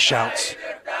resisting, he shouts.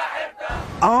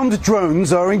 Armed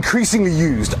drones are increasingly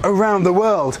used around the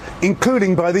world,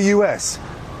 including by the US,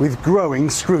 with growing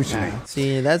scrutiny.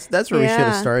 See, that's where we should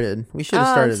have started. We should have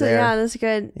started there. Yeah, that's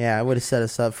good. Yeah, I would have set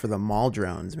us up for the mall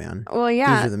drones, man. Well,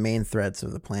 yeah. These are the main threats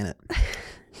of the planet.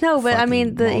 No, but I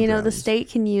mean, the drones. the state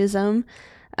can use them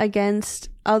against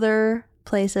other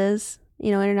places,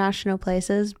 international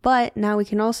places, but now we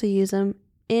can also use them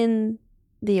in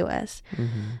the US.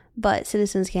 Mm-hmm. But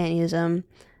citizens can't use them.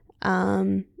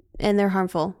 And they're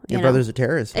harmful. Your brother's a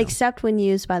terrorist now. Except when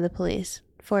used by the police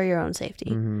for your own safety.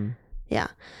 Mm-hmm. Yeah.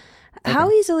 Okay. How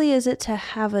easily is it to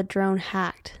have a drone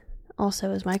hacked?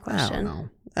 Also, is my question. I don't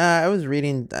know. I was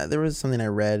reading. There was something I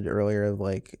read earlier of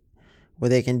like what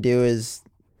they can do is,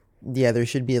 there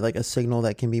should be like a signal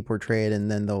that can be portrayed, and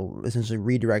then they'll essentially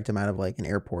redirect them out of like an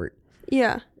airport.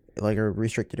 Yeah. Like a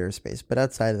restricted airspace. But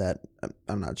outside of that,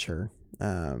 I'm not sure.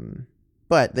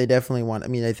 But they definitely want. I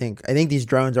mean, I think these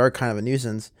drones are kind of a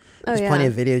nuisance. There's plenty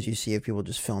of videos you see of people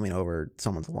just filming over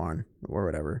someone's lawn or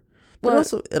whatever.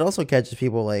 But it also catches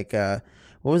people like what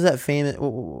was that famous?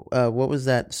 What was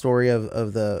that story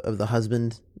of the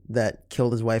husband that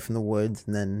killed his wife in the woods,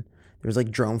 and then there was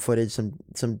like drone footage. Some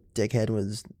dickhead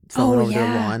was filming over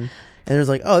their lawn. And there's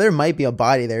like, there might be a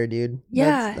body there, dude.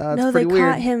 Yeah, that's pretty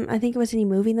weird. Caught him. I think wasn't he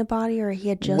moving the body, or he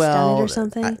had just done it or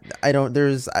something. I don't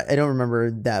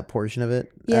remember that portion of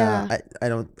it. Yeah,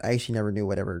 I actually never knew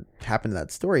whatever happened to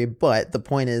that story. But the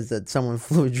point is that someone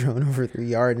flew a drone over their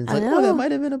yard, and it's like, that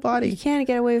might have been a body. You can't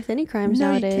get away with any crimes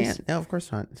nowadays. You can't. No, of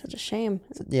course not. Such a shame.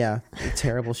 A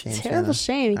terrible shame. Terrible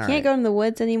shame. You can't go in the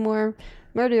woods anymore.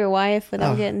 Murder your wife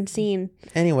without getting seen.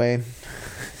 Anyway.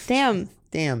 Damn.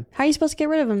 How are you supposed to get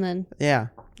rid of him then? Yeah.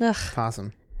 Ugh.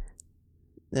 Awesome.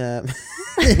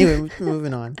 Anyway,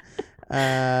 moving on.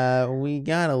 We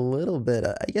got a little bit.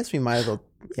 I guess we might as well.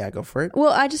 Yeah, go for it.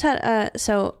 Well, I just had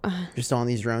You're still on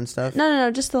these drone stuff?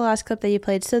 No. Just the last clip that you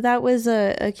played. So that was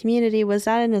a community. Was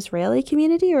that an Israeli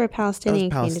community or a Palestinian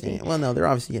community? Well, no, they're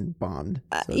obviously getting bombed.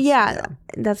 So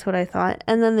that's what I thought.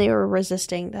 And then they were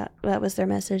resisting. That was their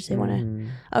message. They want to.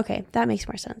 Okay, that makes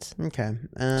more sense. Okay.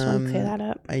 Just want to clear that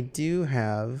up. I do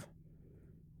have.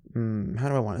 How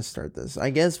do I want to start this? I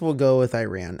guess we'll go with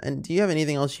Iran. And do you have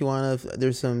anything else you want to?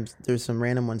 There's some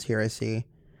random ones here I see.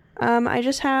 I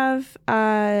just have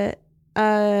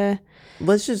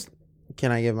Let's just.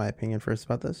 Can I give my opinion first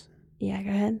about this? Yeah, go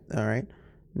ahead. All right.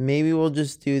 Maybe we'll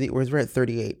just do we're at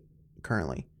 38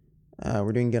 currently.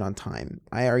 We're doing good on time.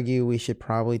 I argue we should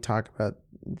probably talk about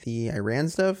the Iran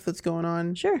stuff that's going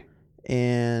on. Sure.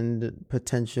 And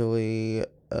potentially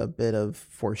a bit of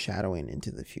foreshadowing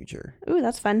into the future. Ooh,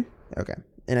 that's fun. Okay.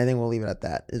 And I think we'll leave it at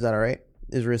that. Is that all right?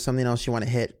 Is there something else you want to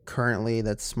hit currently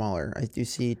that's smaller? I do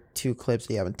see 2 clips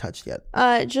that you haven't touched yet.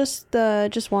 Just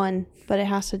one, but it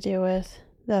has to do with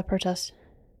the protest.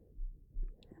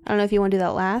 I don't know if you want to do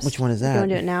that last. Which one is that? You want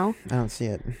to do it now? I don't see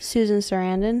it. Susan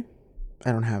Sarandon.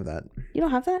 I don't have that. You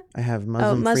don't have that? I have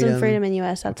Muslim Freedom in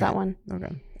U.S. That's that one.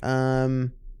 Okay.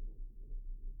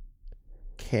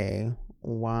 Okay.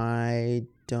 Why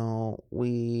don't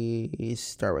we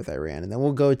start with Iran, and then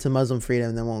we'll go to Muslim freedom,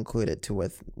 and then we'll include it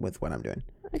with what I'm doing.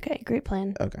 Okay, great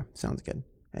plan. Okay, sounds good.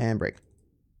 And break.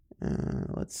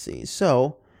 Let's see.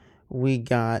 So we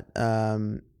got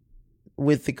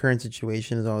with the current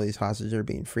situation, as all these hostages are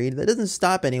being freed, that doesn't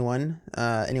stop anyone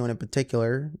in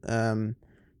particular,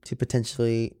 to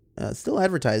potentially still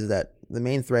advertise that the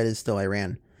main threat is still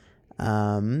Iran.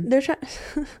 They're trying.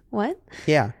 What?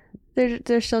 Yeah.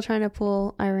 They're still trying to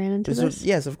pull Iran into this?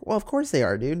 Yes, of course they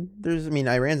are, dude.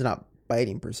 Iran's not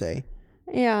biting per se.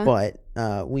 Yeah. But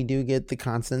we do get the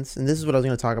constants, and this is what I was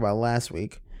going to talk about last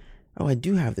week. Oh, I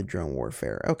do have the drone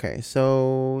warfare. Okay,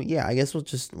 so yeah, I guess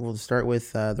we'll start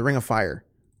with the Ring of Fire.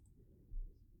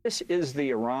 This is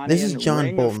the Iranian. This is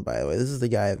John Bolton, by the way. This is the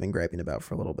guy I've been griping about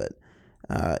for a little bit.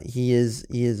 He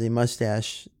is a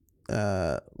mustache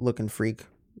looking freak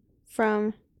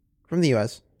from the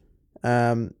U.S.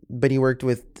 But he worked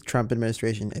with the Trump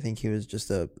administration. I think he was just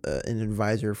an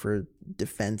advisor for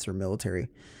defense or military.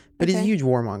 But he's a huge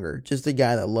warmonger. Just a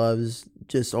guy that loves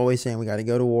just always saying we got to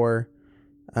go to war.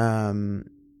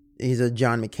 He's a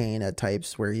John McCain at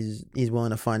types where he's willing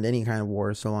to fund any kind of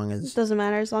war so long as... It doesn't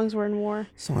matter as long as we're in war.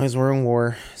 As long as we're in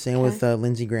war. Same with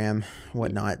Lindsey Graham,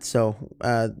 whatnot. So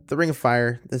the Ring of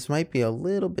Fire, this might be a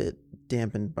little bit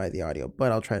dampened by the audio,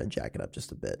 but I'll try to jack it up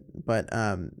just a bit. But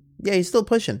yeah, he's still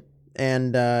pushing.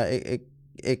 And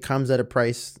it comes at a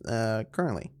price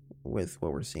currently with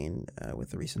what we're seeing with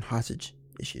the recent hostage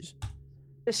issues.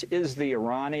 This is the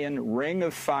Iranian Ring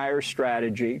of Fire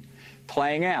strategy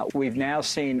playing out. We've now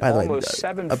seen By the almost way,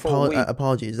 7 full weeks.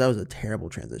 Apologies, that was a terrible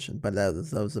transition, but that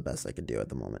was the best I could do at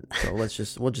the moment. So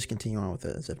we'll just continue on with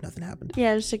it as if nothing happened.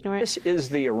 Yeah, just ignore it. This is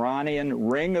the Iranian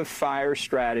Ring of Fire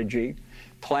strategy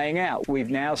playing out.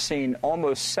 We've now seen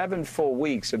almost 7 full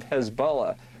weeks of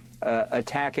Hezbollah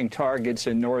attacking targets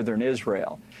in northern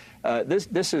Israel.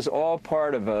 This is all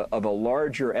part of a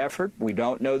larger effort. We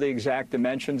don't know the exact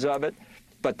dimensions of it.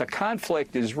 But the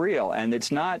conflict is real, and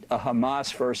it's not a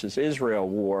Hamas versus Israel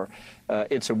war.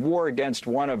 It's a war against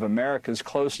one of America's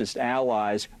closest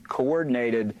allies,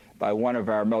 coordinated by one of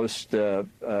our worst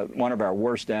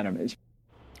enemies.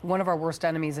 One of our worst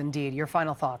enemies, indeed. Your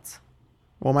final thoughts?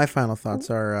 Well, my final thoughts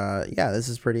are, this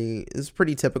is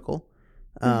pretty typical.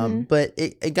 But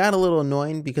it got a little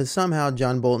annoying because somehow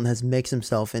John Bolton has mixed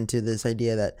himself into this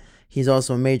idea that he's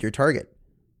also a major target.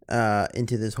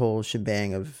 Into this whole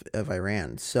shebang of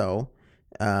Iran. So,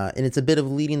 and it's a bit of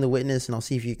leading the witness, and I'll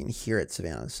see if you can hear it,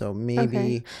 Savannah. So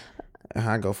maybe,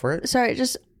 go for it. Sorry,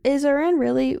 is Iran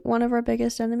really one of our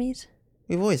biggest enemies?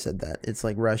 We've always said that. It's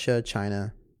like Russia,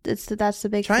 China. That's the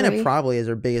big China three. Probably is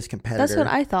our biggest competitor. That's what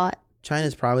I thought.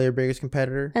 China's probably our biggest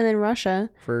competitor. And then Russia.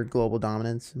 For global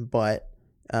dominance. But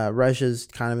Russia's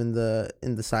kind of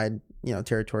in the side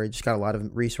territory, just got a lot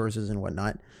of resources and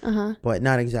whatnot, but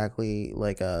not exactly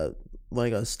like a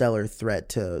stellar threat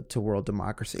to world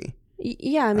democracy.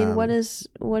 Yeah, I mean, what is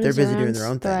they're busy Iran's doing their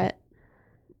own threat?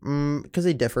 Thing because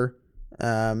they differ.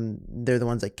 They're the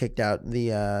ones that kicked out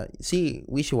the.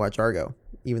 We should watch Argo,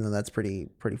 even though that's pretty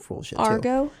full shit.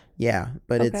 Argo. Too. Yeah,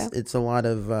 but it's a lot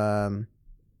of.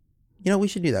 We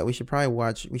should do that. We should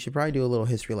probably do a little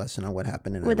history lesson on what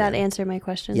happened in Iran. Would that answer my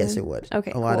question? Yes, then? it would.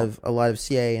 Okay, a lot of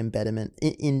CIA embedment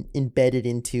embedded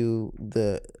into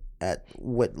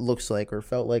what looks like or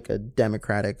felt like a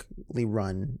democratically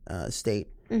run state,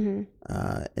 and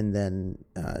then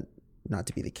not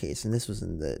to be the case. And this was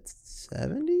in the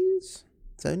 70s,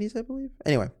 I believe.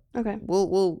 Anyway, okay.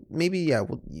 We'll maybe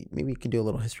we can do a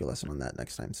little history lesson on that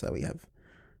next time, so that we have.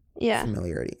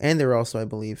 Familiarity. And they're also, I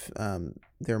believe,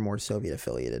 they're more Soviet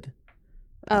affiliated.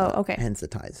 Okay. Hence the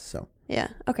ties. So yeah.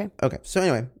 Okay. So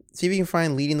anyway, see if you can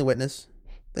find Leading the Witness.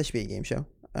 That should be a game show.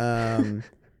 And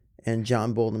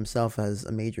John Bolton himself has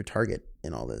a major target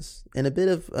in all this, and a bit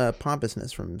of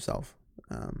pompousness from himself.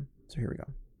 So here we go.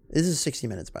 This is 60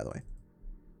 Minutes, by the way.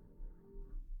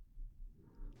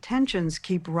 Tensions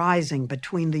keep rising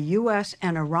between the U.S.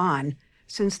 and Iran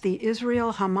since the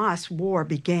Israel-Hamas war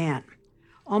began.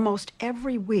 Almost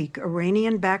every week,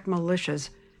 Iranian-backed militias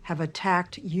have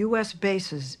attacked U.S.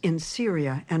 bases in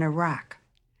Syria and Iraq.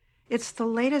 It's the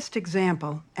latest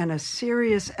example and a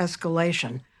serious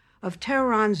escalation of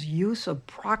Tehran's use of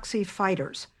proxy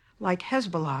fighters like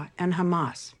Hezbollah and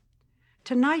Hamas.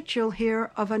 Tonight, you'll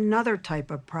hear of another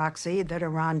type of proxy that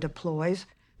Iran deploys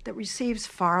that receives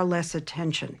far less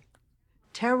attention.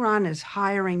 Tehran is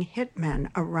hiring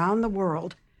hitmen around the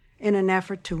world in an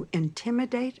effort to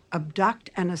intimidate, abduct,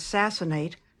 and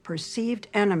assassinate perceived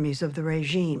enemies of the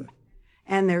regime.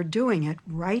 And they're doing it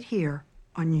right here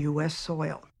on U.S.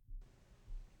 soil.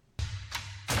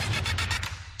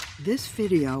 This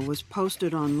video was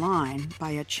posted online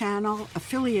by a channel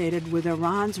affiliated with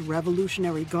Iran's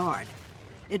Revolutionary Guard.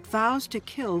 It vows to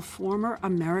kill former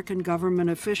American government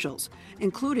officials,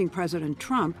 including President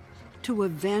Trump, to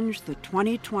avenge the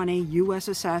 2020 U.S.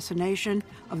 assassination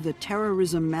of the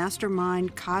terrorism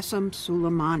mastermind Qasem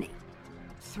Soleimani.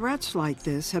 Threats like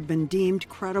this have been deemed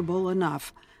credible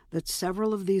enough that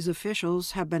several of these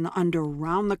officials have been under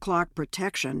round-the-clock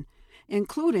protection,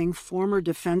 including former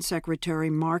Defense Secretary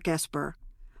Mark Esper,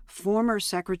 former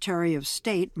Secretary of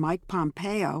State Mike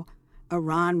Pompeo,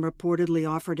 Iran reportedly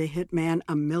offered a hitman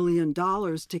 $1 million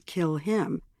to kill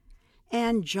him,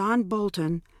 and John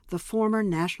Bolton, the former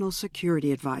national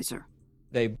security advisor.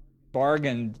 They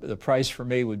bargained the price for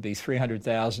me would be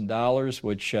 $300,000,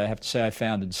 which I have to say I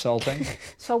found insulting.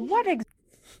 So what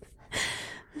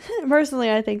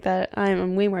personally, I think that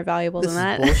I'm way more valuable than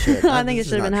that. Bullshit. I think it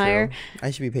should have been higher.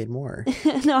 I should be paid more.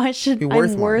 No, I should be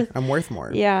worth more. I'm worth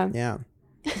more. Yeah. Yeah.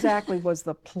 Exactly was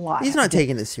the plot. He's not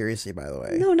taking this seriously, by the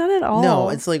way. No, not at all. No,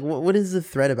 it's like, what is the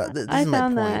threat about this? I is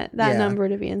found my point. that number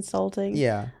to be insulting.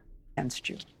 Yeah. Against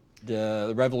you.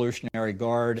 The Revolutionary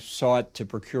Guard sought to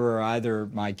procure either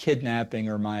my kidnapping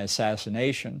or my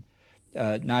assassination,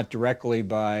 not directly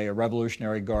by a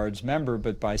Revolutionary Guard's member,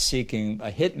 but by seeking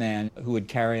a hitman who would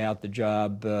carry out the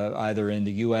job either in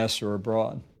the U.S. or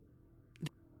abroad.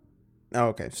 Oh,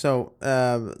 okay. So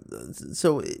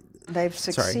they've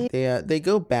succeeded. Sorry, they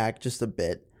go back just a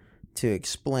bit to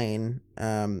explain.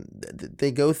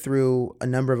 They go through a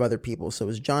number of other people. So it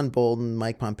was John Bolton,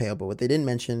 Mike Pompeo, but what they didn't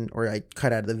mention, or I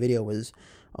cut out of the video, was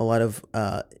a lot of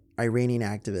Iranian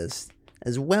activists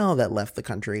as well that left the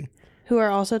country. Who are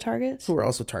also targets? Who are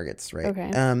also targets, right? Okay.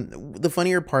 The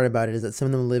funnier part about it is that some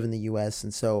of them live in the U.S.,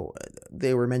 and so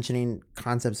they were mentioning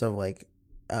concepts of like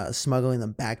smuggling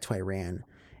them back to Iran.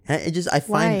 And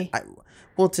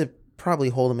to probably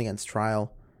hold them against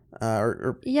trial.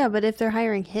 Yeah, but if they're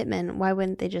hiring hitmen, why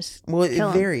wouldn't they just kill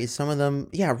them? Varies. Some of them,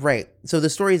 yeah, right. So the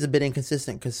story is a bit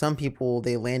inconsistent because some people,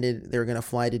 they were going to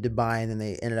fly to Dubai and then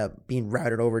they ended up being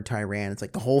routed over to Iran. It's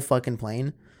like the whole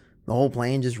plane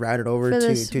just routed over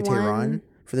to Tehran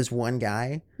for this one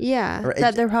guy. Yeah,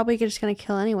 that they're probably just going to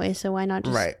kill anyway, so why not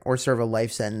just... Right, or serve a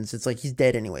life sentence. It's like he's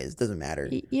dead anyways. It doesn't matter.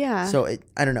 Yeah. So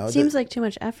I don't know. Seems like too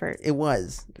much effort. It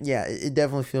was. Yeah, it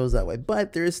definitely feels that way.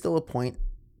 But there is still a point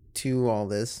to all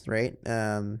this, right?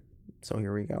 So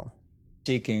here we go.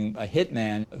 Seeking a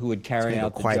hitman who would carry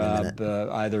out the job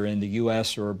either in the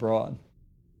U.S. or abroad.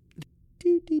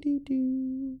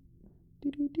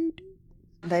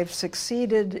 They've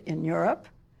succeeded in Europe.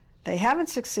 They haven't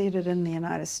succeeded in the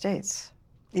United States,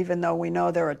 even though we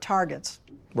know there are targets.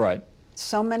 Right.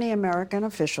 So many American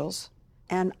officials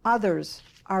and others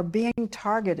are being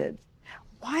targeted.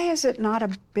 Why is it not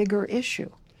a bigger issue?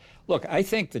 Look, I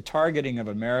think the targeting of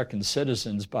American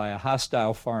citizens by a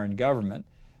hostile foreign government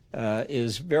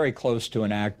is very close to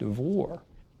an act of war.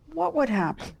 What would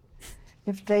happen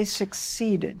if they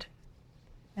succeeded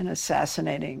in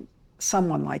assassinating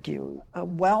someone like you, a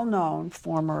well-known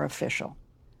former official?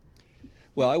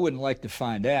 Well, I wouldn't like to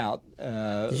find out.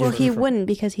 Well, he wouldn't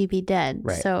because he'd be dead,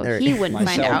 right. So he wouldn't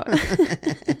find out.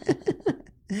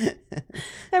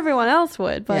 Everyone else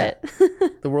would, but... Yeah.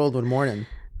 The world would mourn him.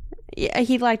 Yeah,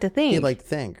 he'd like to think. He'd like to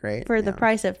think, right? For the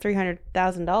price of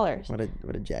 $300,000.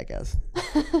 What a jackass.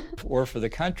 Or for the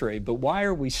country. But why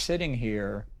are we sitting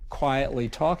here quietly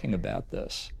talking about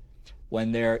this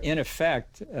when they're, in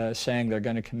effect, saying they're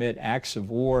going to commit acts of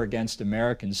war against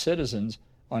American citizens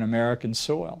on American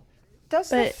soil? Does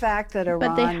the fact that Iran...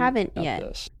 But they haven't yet.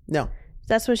 This. No.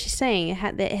 That's what she's saying.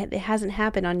 It hasn't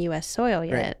happened on U.S. soil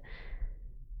yet. Right.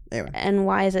 Anyway. And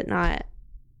why is it not...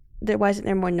 Why isn't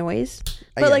there more noise?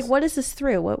 But like, what is this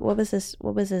through? What was this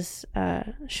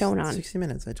shown on? 60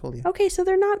 Minutes. I told you. Okay, so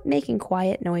they're not making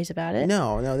quiet noise about it.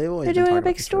 No, they've always. They're doing a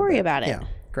big story about it. Yeah,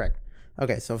 correct.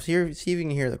 Okay, so see if you can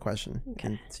hear the question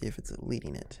and see if it's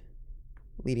leading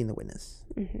the witness.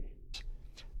 Mm-hmm.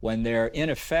 When they're in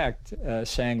effect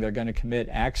saying they're going to commit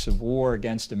acts of war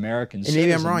against American citizens. And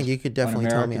maybe I'm wrong. You could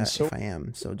definitely tell me if I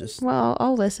am. So just. Well,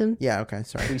 I'll listen. Yeah. Okay.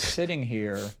 Sorry. We're sitting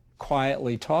here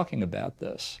quietly talking about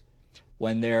this.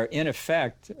 When they're in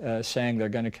effect saying they're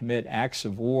going to commit acts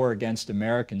of war against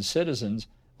American citizens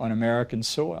on American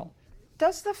soil.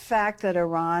 Does the fact that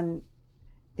Iran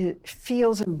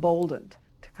feels emboldened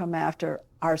to come after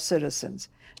our citizens,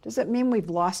 does it mean we've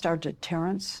lost our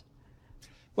deterrence?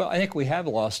 Well, I think we have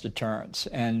lost deterrence.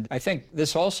 And I think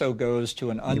this also goes to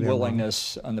an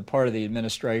unwillingness on the part of the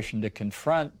administration to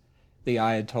confront the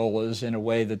Ayatollahs in a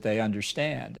way that they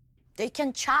understand. They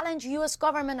can challenge U.S.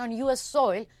 government on U.S.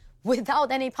 soil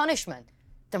without any punishment.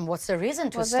 Then what's the reason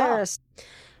to stop?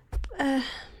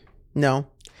 No,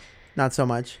 not so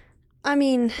much. I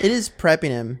mean, it is prepping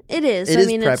him. It is. It is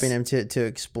prepping him to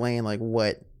explain like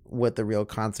what the real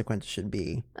consequence should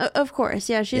be. Of course,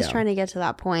 yeah. She's trying to get to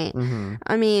that point. Mm-hmm.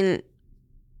 I mean,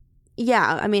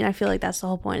 yeah. I mean, I feel like that's the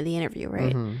whole point of the interview,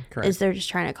 right? Mm-hmm, correct. Is they're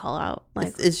just trying to call out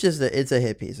like it's a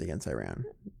hit piece against Iran.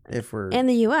 And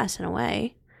the U.S. in a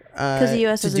way. Because the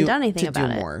U.S. hasn't done anything about it.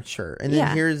 To do more, sure. And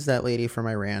then here's that lady from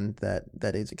Iran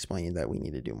that is explaining that we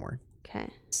need to do more. Okay.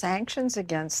 Sanctions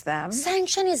against them.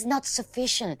 Sanction is not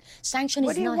sufficient. Sanction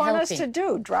What is do you not want helping. us to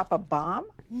do? Drop a bomb?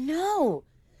 No.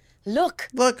 Look.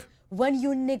 When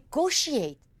you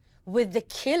negotiate with the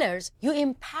killers, you're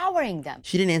empowering them.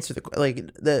 She didn't answer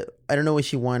I don't know what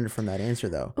she wanted from that answer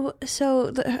though.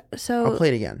 So I'll play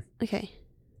it again. Okay.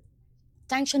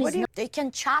 Sanction is not. They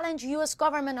can challenge U.S.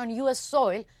 government on U.S.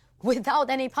 soil without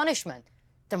any punishment.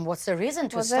 Then what's the reason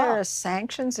to stop? There are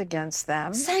sanctions against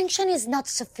them. Sanction is not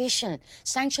sufficient.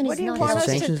 Sanction What is do you not want us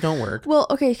helping. Sanctions don't work. Well,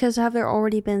 okay, because have there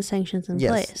already been sanctions in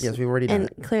place? Yes, we've already done and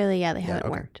it. clearly, they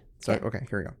haven't worked. So okay,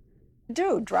 here we go.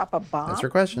 Do drop a bomb? That's her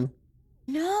question.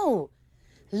 No.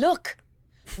 Look,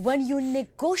 when you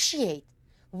negotiate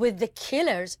with the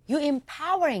killers, you're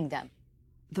empowering them.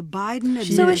 The Biden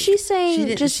So is she saying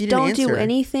she just didn't don't do answer.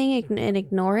 anything and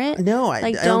ignore it? No,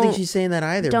 I don't think she's saying that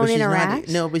either. Don't but she's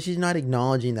interact? but she's not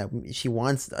acknowledging that she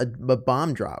wants a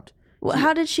bomb dropped. Well,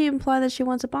 how did she imply that she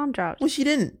wants a bomb dropped? Well, she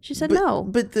didn't. She said no.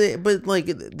 But there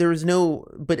was no.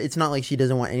 But it's not like she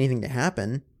doesn't want anything to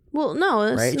happen. Well, no,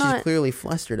 it's right? not. She's clearly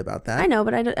flustered about that. I know,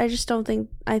 but I just don't think.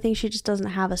 I think she just doesn't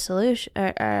have a solution,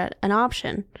 an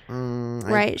option.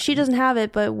 Right? She doesn't have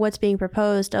it, but what's being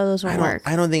proposed? Oh, those won't work.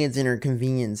 I don't think it's in her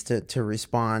convenience to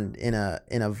respond in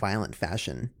a violent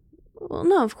fashion. Well,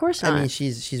 no, of course not. I mean,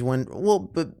 she's one. Well,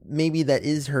 but maybe that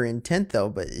is her intent, though.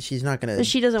 But she's not gonna. But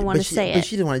she doesn't want to say it. But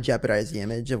she doesn't want to jeopardize the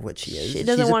image of what she is. She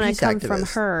doesn't want to come from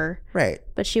activist. her, right?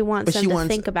 But she wants them to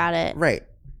think about it, right?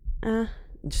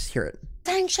 Just hear it.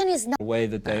 Sanction is not the way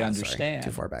that they understand. Too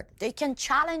far back. They can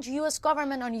challenge U.S.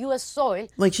 government on U.S. soil.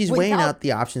 Like she's weighing out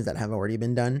the options that have already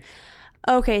been done.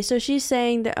 Okay, so she's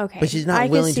saying that. Okay, but she's not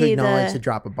willing to acknowledge to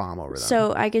drop a bomb over them.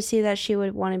 So I could see that she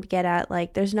would want to get at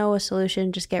there's no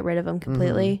solution, just get rid of them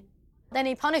completely.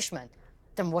 Any punishment.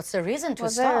 Then what's the reason to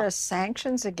stop? There are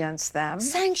sanctions against them.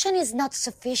 Sanction is not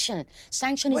sufficient.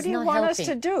 Sanction What is do you not want helping. us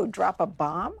to do? Drop a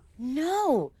bomb?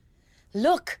 No.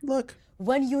 Look.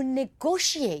 When you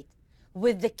negotiate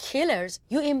with the killers,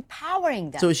 you're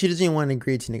empowering them. So she doesn't even want to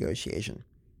agree to negotiation.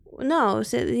 No,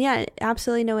 so yeah,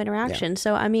 absolutely no interaction. Yeah.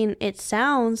 So I mean, it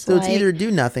sounds so like it's either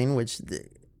do nothing, which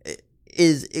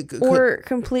is or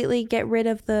completely get rid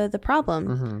of the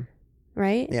problem,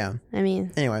 right? Yeah. I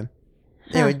mean, anyway,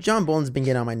 John Bolton's been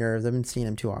getting on my nerves. I've been seeing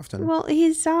him too often. Well,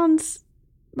 he sounds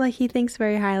like he thinks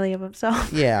very highly of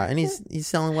himself. Yeah, and he's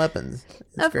selling weapons.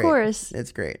 Of course,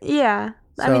 it's great. Yeah,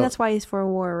 so, I mean that's why he's for a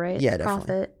war, right? Yeah, definitely.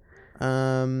 Profit.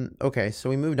 Okay, so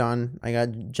we moved on. I got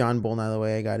John Bolton out of the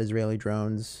way. I got Israeli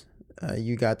drones.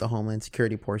 You got the Homeland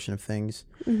Security portion of things.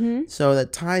 Mm-hmm. So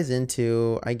that ties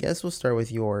into, I guess we'll start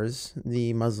with yours,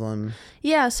 the Muslim.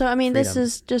 Yeah, so I mean, freedom. This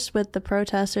is just with the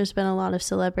protests. There's been a lot of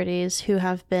celebrities who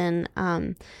have been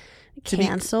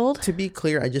canceled. To be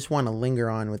clear, I just want to linger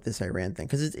on with this Iran thing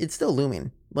because it's still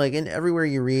looming. Like, and everywhere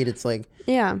you read, it's like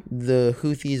the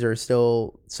Houthis are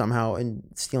still somehow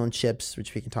stealing chips,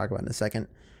 which we can talk about in a second.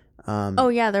 Oh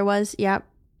yeah, there was. Yep.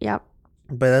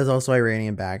 But that's also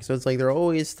Iranian backed. So it's like they're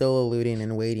always still eluding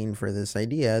and waiting for this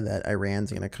idea that Iran's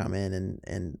going to come in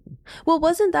and. Well,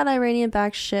 wasn't that Iranian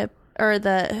backed ship or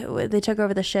they took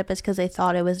over the ship is because they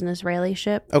thought it was an Israeli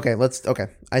ship? Okay,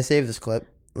 I saved this clip.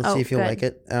 Let's see if you'll like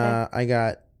it. I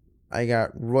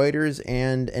got Reuters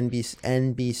and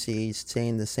NBC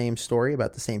saying the same story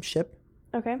about the same ship.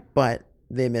 Okay. But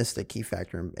they missed a key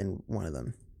factor in one of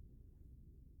them.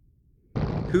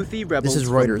 Houthi rebels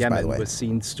Reuters, from Yemen were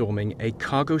seen storming a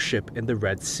cargo ship in the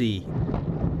Red Sea.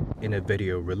 In a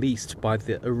video released by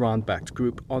the Iran-backed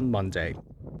group on Monday,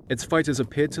 its fighters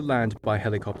appeared to land by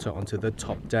helicopter onto the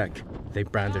top deck. They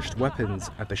brandished weapons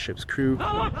at the ship's crew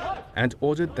and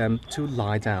ordered them to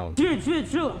lie down.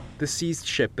 The seized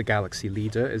ship, the Galaxy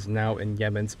Leader, is now in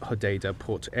Yemen's Hodeidah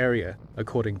port area,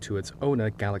 according to its owner,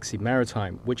 Galaxy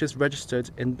Maritime, which is registered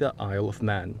in the Isle of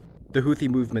Man. The Houthi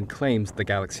movement claims the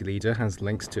Galaxy Leader has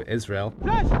links to Israel.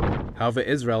 However,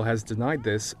 Israel has denied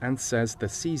this and says the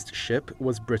seized ship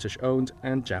was British-owned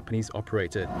and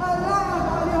Japanese-operated.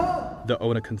 The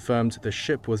owner confirmed the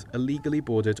ship was illegally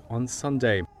boarded on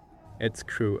Sunday. Its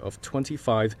crew of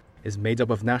 25 is made up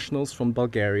of nationals from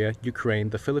Bulgaria, Ukraine,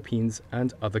 the Philippines,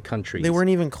 and other countries. They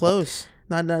weren't even close.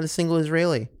 Not a single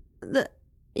Israeli.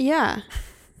 Yeah.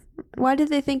 Why did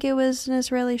they think it was an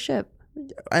Israeli ship?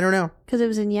 I don't know. Because it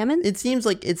was in Yemen? It sounds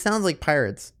like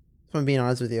pirates, if I'm being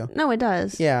honest with you. No, it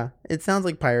does. Yeah, it sounds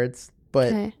like pirates,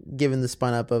 but given the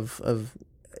spun up of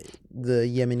the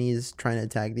Yemenis trying to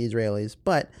attack the Israelis.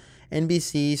 But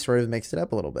NBC sort of mixed it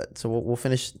up a little bit. So we'll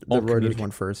finish the Reuters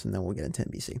one first, and then we'll get into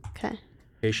NBC. Okay.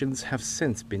 Communications have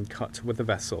since been cut with the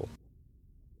vessel.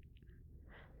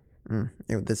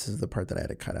 This is the part that I had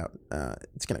to cut out.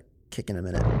 It's going to kick in a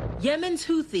minute. Yemen's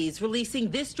Houthis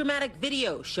releasing this dramatic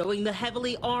video showing the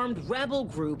heavily armed rebel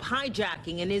group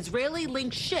hijacking an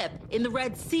Israeli-linked ship in the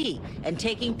Red Sea and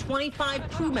taking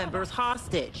 25 crew members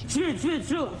hostage.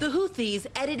 The Houthis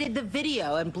edited the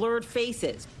video and blurred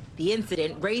faces. The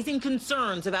incident raising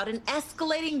concerns about an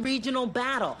escalating regional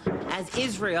battle as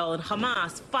Israel and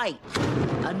Hamas fight.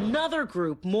 Another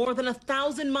group more than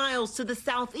 1,000 miles to the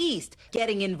southeast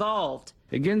getting involved.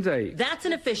 That's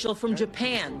an official from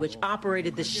Japan, which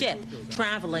operated the ship,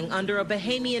 traveling under a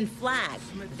Bahamian flag.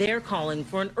 They're calling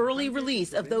for an early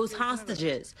release of those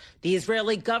hostages. The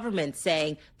Israeli government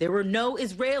saying there were no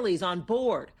Israelis on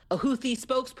board. A Houthi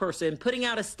spokesperson putting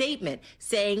out a statement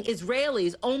saying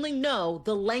Israelis only know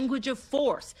the language of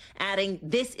force, adding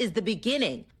this is the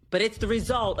beginning. But it's the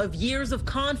result of years of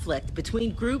conflict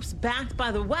between groups backed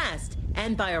by the West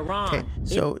and by Iran. Okay,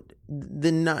 so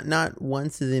not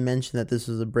once did they mention that this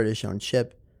was a British-owned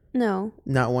ship. No.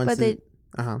 Not once.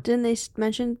 But didn't they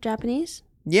mention Japanese?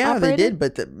 Yeah, operated? they did,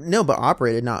 but but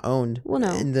operated, not owned. Well,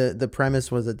 no. And the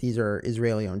premise was that these are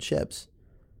Israeli-owned ships.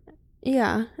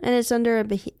 Yeah, and it's under a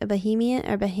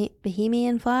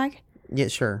Bahamian flag. Yeah,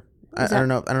 sure. I don't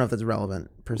know. I don't know if that's relevant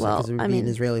per se, because it would be an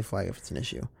Israeli flag if it's an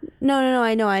issue. No.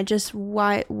 I know. I just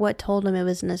what told them it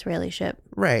was an Israeli ship?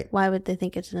 Right. Why would they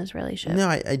think it's an Israeli ship? No,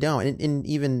 I don't. And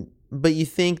even, but you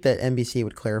think that NBC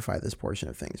would clarify this portion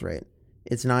of things, right?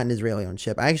 It's not an Israeli-owned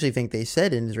ship. I actually think they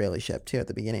said an Israeli ship too at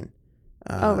the beginning.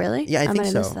 Oh, really? Yeah, I think might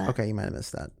have so. missed that. Okay, you might have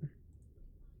missed that.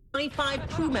 25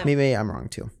 crew members. Maybe I'm wrong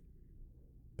too.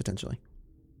 Potentially.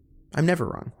 I'm never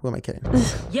wrong. Who am I kidding?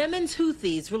 Yemen's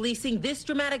Houthis releasing this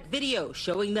dramatic video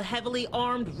showing the heavily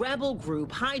armed rebel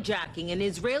group hijacking an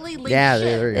Israeli-linked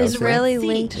ship.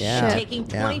 Israeli-linked ship. Taking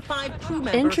 25 crew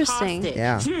members Interesting.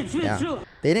 hostage. Yeah.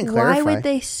 They didn't clarify. Why would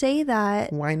they say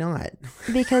that? Why not?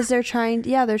 Because they're trying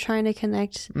to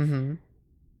connect. Mm-hmm.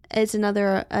 It's an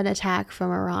attack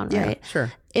from Iran, right? Yeah,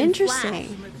 sure.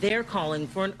 Interesting. They're calling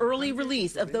for an early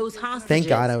release of those hostages. Thank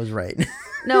God I was right.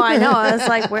 No, I know. I was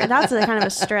like, that's a kind of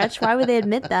a stretch. Why would they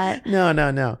admit that?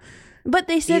 No. But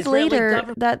they said later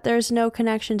that there's no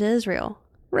connection to Israel.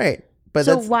 Right. But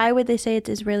so why would they say it's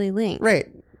Israeli linked? Right.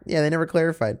 Yeah, they never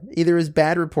clarified. Either it's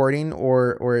bad reporting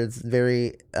or it's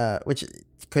very which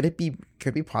could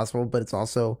be possible, but it's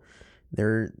also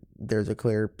there's a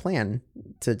clear plan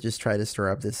to just try to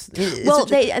stir up this.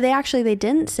 They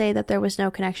didn't say that there was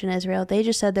no connection to Israel. They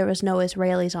just said there was no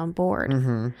Israelis on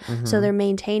board. So they're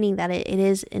maintaining that it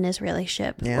is an Israeli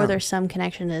ship, or there's some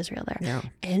connection to Israel there. Yeah.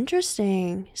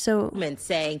 Interesting. So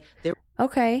saying there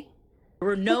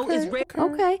were no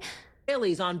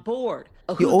Israelis on board.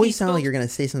 You always sound like you're going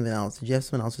to say something else. Did you have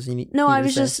something else you need? No, I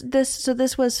was just this. So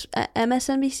this was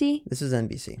MSNBC. This is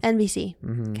NBC. NBC.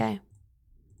 Mm-hmm. Okay.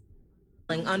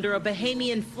 Under a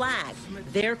Bahamian flag,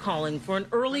 they're calling for an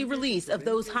early release of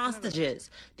those hostages.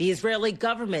 The Israeli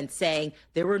government saying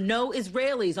there were no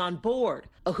Israelis on board.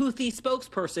 A Houthi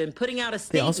spokesperson putting out a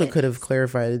statement. They also could have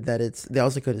clarified that they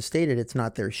also could have stated it's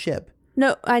not their ship.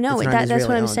 No, I know. That's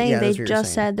what I'm saying. Yeah, they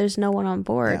just said there's no one on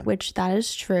board, which that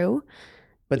is true.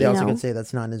 But they also could say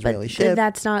that's not an Israeli ship.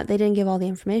 That's not. They didn't give all the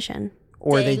information.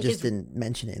 Or they just didn't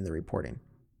mention it in the reporting.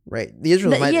 Right? The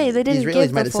Israelis they didn't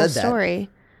give the full story.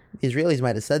 The Israelis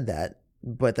might have said that,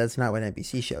 but that's not what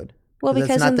NBC showed. Well,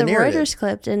 because in the Reuters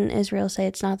clip, didn't Israel say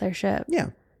it's not their ship?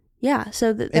 Yeah. Yeah. So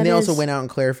and they also went out and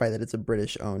clarified that it's a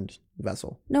British-owned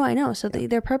vessel. No, I know. So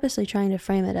they're purposely trying to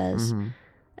frame it as an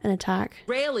attack.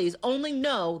 Israelis only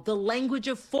know the language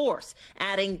of force,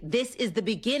 adding this is the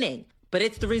beginning. But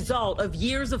it's the result of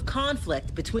years of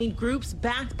conflict between groups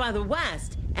backed by the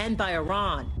West and by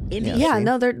Iran.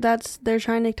 They're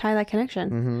trying to tie that connection.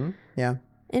 Mm-hmm. Yeah.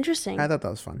 Interesting. I thought that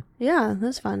was fun. Yeah,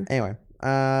 that's fun. Anyway,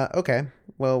 okay.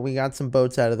 Well, we got some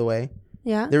boats out of the way.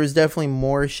 Yeah. There was definitely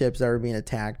more ships that were being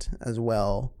attacked as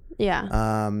well.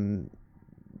 Yeah.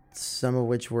 Some of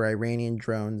which were Iranian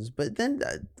drones, but then,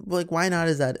 why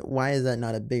is that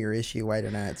not a bigger issue? Why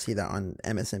did I not see that on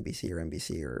MSNBC or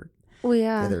NBC or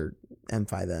other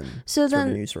M5N sort of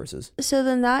news sources? So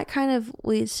then that kind of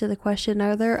leads to the question: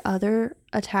 are there other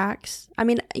attacks? I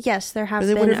mean, yes, there have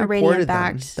been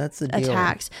Iranian-backed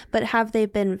attacks, but have they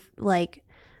been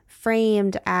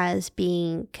framed as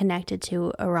being connected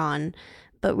to Iran?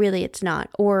 But really, it's not,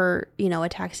 or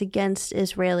attacks against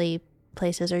Israeli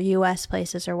places or U.S.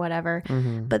 places or whatever.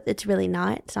 Mm-hmm. But it's really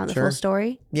not. It's not the full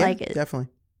story. Yeah, definitely.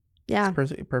 Yeah,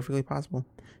 it's perfectly possible.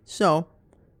 So,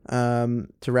 to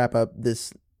wrap up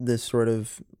this sort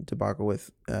of debacle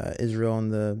with Israel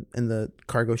and the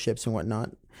cargo ships and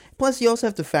whatnot. Plus, you also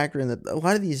have to factor in that a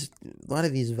lot of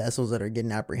these vessels that are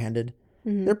getting apprehended,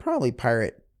 they're probably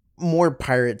pirate more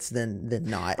pirates than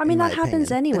not. I mean, that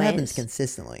happens anyway. It happens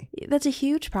consistently. That's a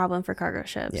huge problem for cargo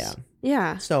ships. Yeah.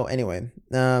 Yeah. So anyway,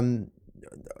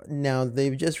 now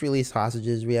they've just released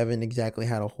hostages. We haven't exactly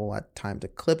had a whole lot of time to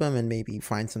clip them and maybe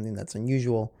find something that's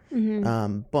unusual.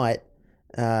 But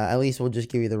at least we'll just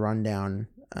give you the rundown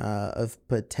of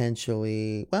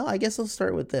potentially. Well, I guess I'll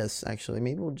start with this. Actually,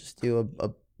 maybe we'll just do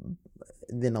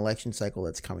an election cycle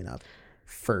that's coming up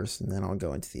first, and then I'll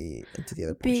go into the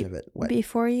other portion of it.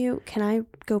 Before you, can I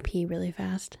go pee really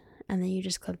fast, and then you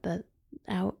just clip that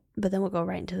out? But then we'll go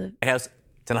right into the House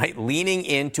tonight, leaning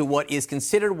into what is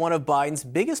considered one of Biden's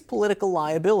biggest political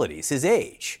liabilities, his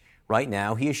age. Right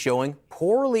now, he is showing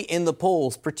poorly in the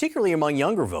polls, particularly among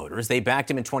younger voters. They backed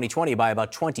him in 2020 by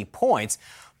about 20 points.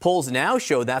 Polls now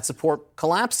show that support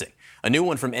collapsing. A new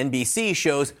one from NBC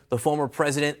shows the former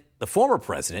president,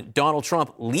 Donald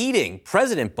Trump, leading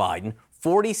President Biden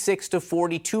 46 to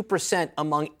 42%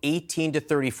 among 18 to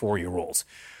 34-year-olds.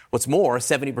 What's more,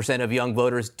 70% of young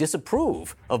voters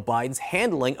disapprove of Biden's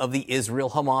handling of the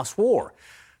Israel-Hamas war.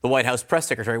 The White House press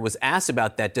secretary was asked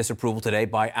about that disapproval today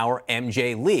by our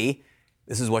MJ Lee.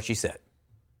 This is what she said.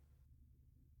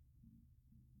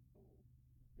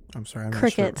 I'm sorry. I'm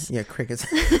crickets. Not sure. Yeah, crickets.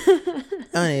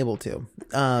 Unable to.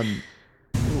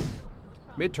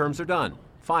 Midterms are done.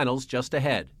 Finals just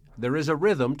ahead. There is a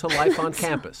rhythm to life on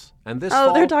campus. And this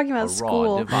fall, they're talking about a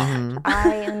school. Raw divide.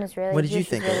 I am Israeli. What did you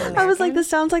think it was? I was like, this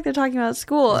sounds like they're talking about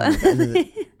school.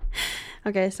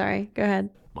 Okay, sorry. Go ahead.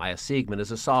 Maya Siegman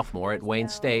is a sophomore at Wayne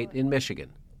State in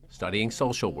Michigan, studying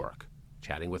social work,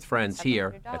 chatting with friends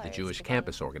here at the Jewish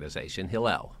campus organization,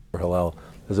 Hillel. Hillel,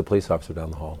 there's a police officer down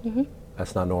the hall.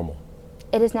 That's not normal.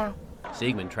 It is now.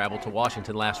 Siegman traveled to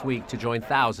Washington last week to join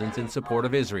thousands in support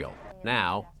of Israel.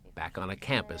 Now, back on a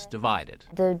campus divided.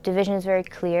 The division is very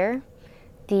clear.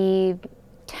 The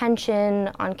tension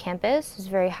on campus is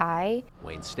very high.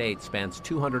 Wayne State spans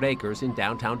 200 acres in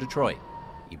downtown Detroit.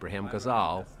 Ibrahim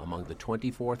Ghazal among the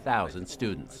 24,000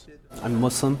 students. I'm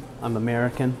Muslim, I'm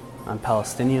American, I'm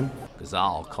Palestinian.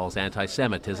 Ghazal calls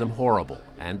anti-Semitism horrible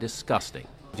and disgusting.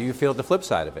 Do you feel the flip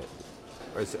side of it?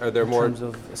 Or are there more in terms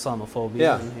of Islamophobia?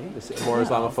 Yeah, and hate? more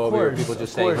Islamophobia, or people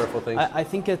just saying hurtful things? I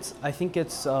think it's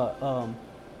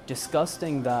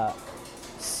disgusting that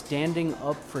standing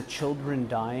up for children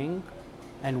dying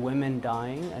and women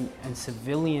dying and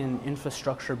civilian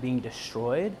infrastructure being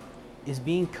destroyed is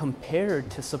being compared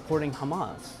to supporting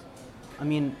Hamas. I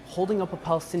mean, holding up a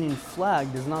Palestinian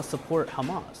flag does not support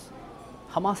Hamas.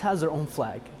 Hamas has their own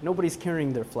flag. Nobody's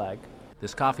carrying their flag.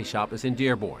 This coffee shop is in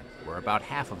Dearborn, where about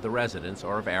half of the residents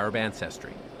are of Arab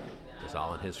ancestry.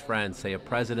 Ghazal and his friends say a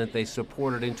president they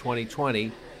supported in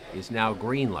 2020 is now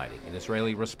greenlighting an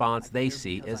Israeli response they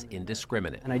see as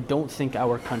indiscriminate. And I don't think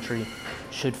our country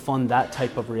should fund that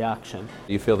type of reaction.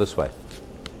 Do you feel this way?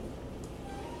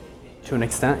 To an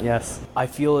extent, yes. I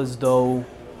feel as though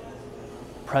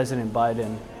President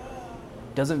Biden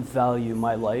doesn't value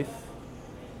my life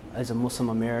as a Muslim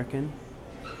American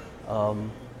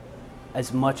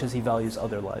as much as he values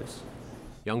other lives.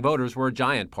 Young voters were a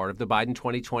giant part of the Biden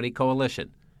 2020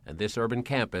 coalition, and this urban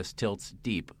campus tilts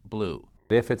deep blue.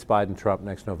 If it's Biden-Trump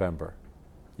next November,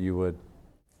 you would?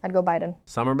 I'd go Biden.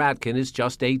 Summer Matkin is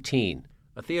just 18,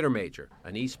 a theater major,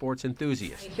 an esports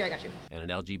enthusiast, Here, I got you. and an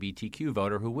LGBTQ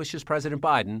voter who wishes President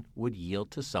Biden would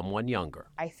yield to someone younger.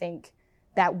 I think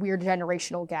that weird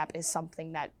generational gap is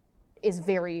something that is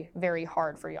very, very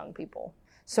hard for young people.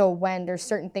 So when there's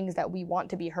certain things that we want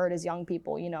to be heard as young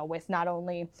people, with not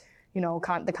only,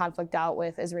 the conflict out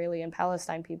with Israeli and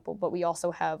Palestine people, but we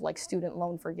also have like student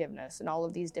loan forgiveness and all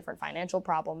of these different financial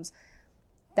problems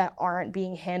that aren't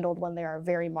being handled when they are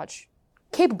very much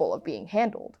capable of being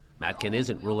handled. Matkin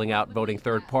isn't ruling out voting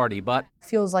third party, but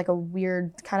Feels like a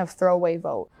weird kind of throwaway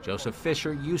vote. Joseph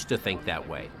Fisher used to think that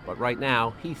way, but right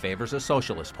now he favors a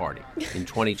socialist party. In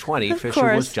 2020,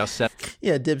 Fisher was just set.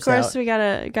 Yeah, dibs Of course, out. we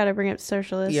gotta bring up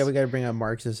socialists. Yeah, we got to bring up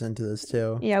Marxists into this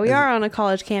too. Yeah, we are on a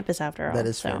college campus after all. That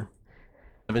is fair.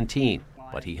 17,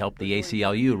 but he helped the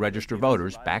ACLU register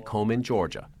voters back home in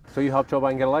Georgia. So you helped Joe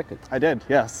Biden get elected? I did,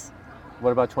 yes.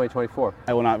 What about 2024?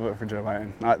 I will not vote for Joe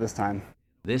Biden, not this time.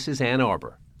 This is Ann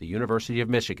Arbor, the University of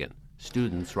Michigan.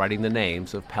 Students writing the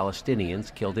names of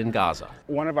Palestinians killed in Gaza.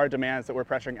 One of our demands that we're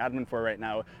pressuring admin for right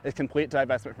now is complete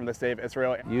divestment from the state of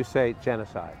Israel. You say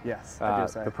genocide. Yes, I do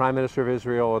say. The Prime Minister of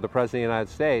Israel or the President of the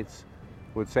United States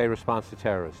would say response to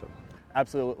terrorism.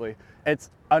 Absolutely. It's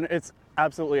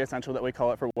absolutely essential that we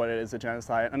call it for what it is, a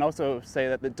genocide, and also say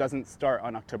that it doesn't start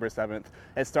on October 7th.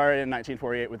 It started in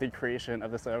 1948 with the creation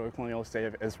of the settler-colonial state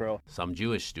of Israel. Some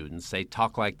Jewish students say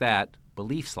talk like that,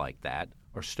 beliefs like that,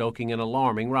 are stoking an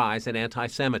alarming rise in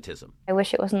anti-Semitism. I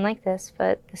wish it wasn't like this,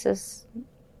 but this is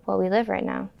what we live right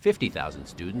now. 50,000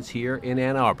 students here in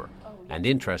Ann Arbor, and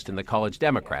interest in the college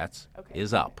Democrats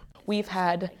is up. We've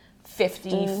had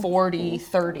 50, 40,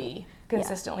 30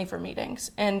 consistently for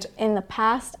meetings. And in the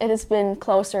past, it has been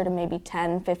closer to maybe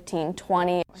 10, 15,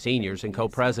 20. Seniors and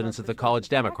co-presidents of the college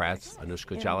Democrats,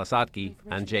 Anushka Jalasatki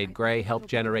and Jade Gray, helped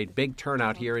generate big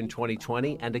turnout here in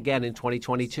 2020 and again in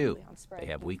 2022. They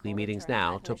have weekly meetings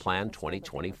now to plan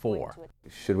 2024.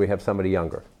 Should we have somebody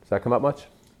younger? Does that come up much?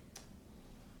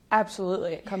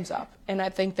 absolutely, it comes up. And I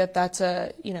think that that's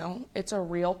it's a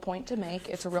real point to make.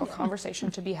 It's a real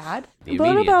conversation to be had. The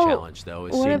immediate challenge, though,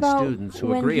 is seeing students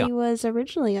who agree on. When he was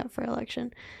originally up for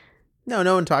election. No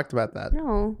one talked about that.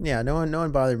 No. Yeah, no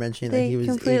one bothered mentioning that he was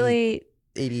completely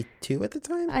 82 at the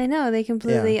time. I know, they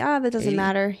completely. That doesn't 80?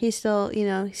 Matter. He's still,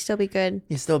 he'd still be good.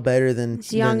 He's still better than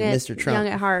Mr. Trump. Young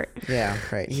at heart. Yeah,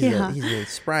 right. He's a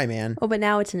spry man. Oh, but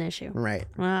now it's an issue. Right.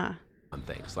 On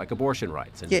things like abortion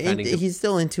rights and he's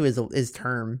still into his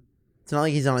term. It's not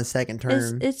like he's on his second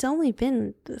term. It's only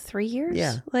been 3 years.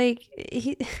 Yeah. Like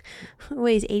he's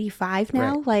 85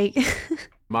 now. Right. Like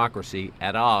democracy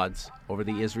at odds over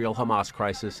the Israel-Hamas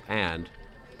crisis and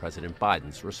President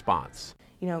Biden's response.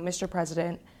 Mr.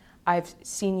 President, I've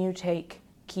seen you take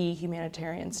key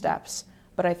humanitarian steps,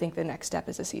 but I think the next step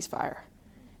is a ceasefire.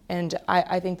 And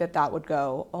I think that would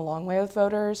go a long way with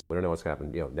voters. We don't know what's going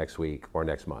to happen, next week or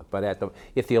next month. But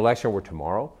if the election were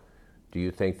tomorrow, do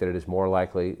you think that it is more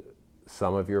likely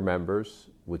some of your members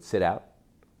would sit out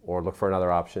or look for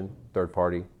another option, third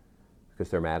party, because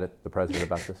they're mad at the president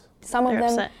about this? Some of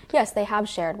them, yes, they have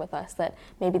shared with us that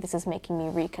maybe this is making me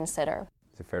reconsider.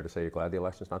 Is it fair to say you're glad the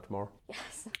election's not tomorrow?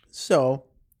 Yes. So,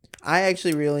 I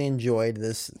actually really enjoyed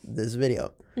this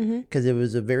video because it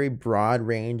was a very broad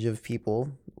range of people,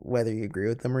 whether you agree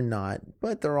with them or not,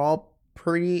 but they're all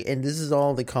pretty, and this is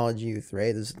all the college youth,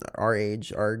 right? This is our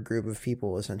age, our group of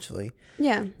people, essentially.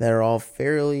 Yeah. That are all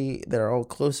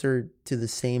closer to the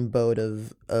same boat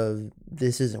of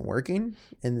this isn't working,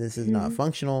 and this is not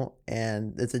functional,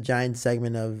 and it's a giant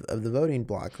segment of the voting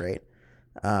bloc, right?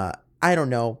 I don't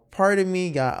know. Part of me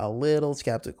got a little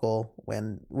skeptical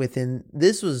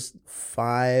this was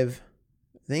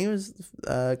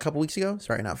a couple weeks ago.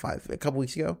 Sorry, not 5. A couple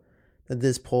weeks ago that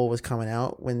this poll was coming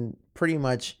out, when pretty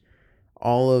much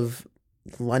all of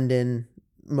London,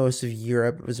 most of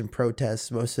Europe was in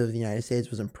protest. Most of the United States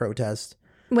was in protest.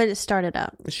 When it started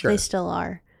up. Sure. They still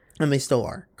are. And they still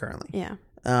are currently. Yeah.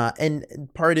 And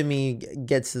part of me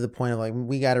gets to the point of like,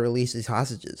 we got to release these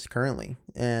hostages currently,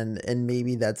 and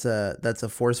maybe that's a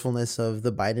forcefulness of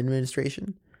the Biden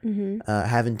administration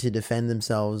having to defend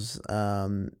themselves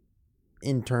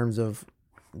in terms of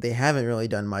they haven't really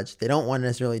done much. They don't want to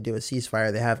necessarily do a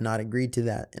ceasefire. They have not agreed to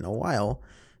that in a while,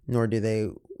 nor do they.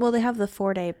 Well, they have the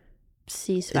 4-day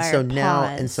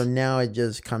ceasefire. So now it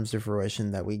just comes to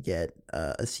fruition that we get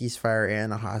a ceasefire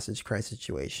and a hostage crisis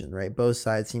situation. Right, both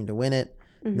sides seem to win it.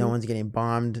 No one's getting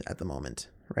bombed at the moment,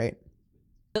 right?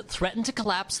 That threatened to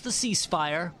collapse the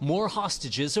ceasefire, more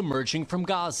hostages emerging from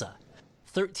Gaza.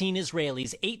 13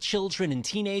 Israelis, 8 children and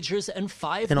teenagers, and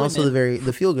 5 women. And also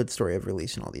the feel-good story of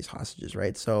releasing all these hostages,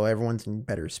 right? So everyone's in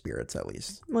better spirits, at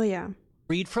least. Well, yeah.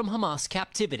 Freed from Hamas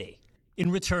captivity.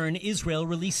 In return, Israel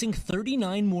releasing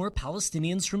 39 more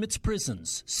Palestinians from its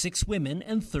prisons, 6 women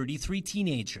and 33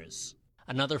 teenagers.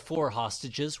 Another 4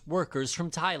 hostages, workers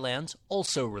from Thailand,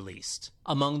 also released.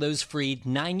 Among those freed,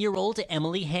 9-year-old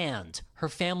Emily Hand. Her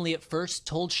family at first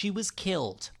told she was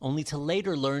killed, only to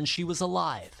later learn she was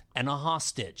alive and a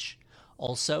hostage.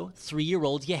 Also,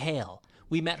 3-year-old Yahail.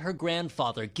 We met her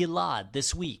grandfather, Gilad,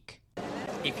 this week.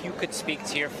 If you could speak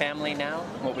to your family now,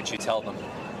 what would you tell them?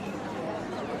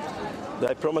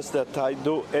 I promise that I'd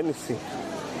do anything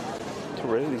to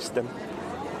release them.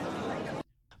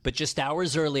 But just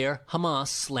hours earlier, Hamas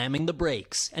slamming the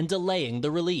brakes and delaying the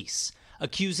release,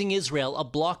 accusing Israel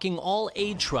of blocking all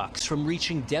aid trucks from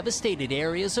reaching devastated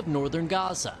areas of northern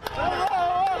Gaza,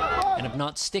 and of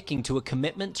not sticking to a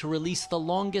commitment to release the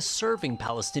longest-serving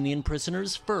Palestinian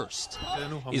prisoners first.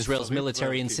 Israel's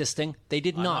military insisting they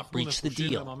did not breach the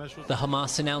deal. The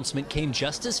Hamas announcement came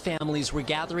just as families were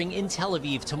gathering in Tel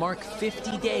Aviv to mark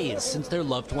 50 days since their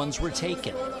loved ones were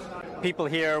taken. People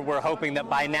here were hoping that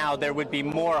by now there would be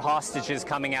more hostages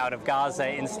coming out of Gaza.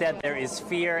 Instead, there is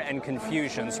fear and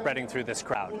confusion spreading through this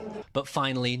crowd. But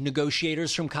finally,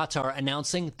 negotiators from Qatar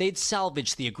announcing they'd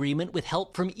salvage the agreement with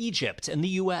help from Egypt and the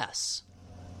U.S.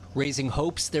 Raising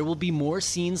hopes there will be more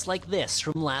scenes like this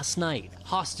from last night,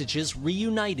 hostages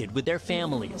reunited with their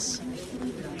families.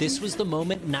 This was the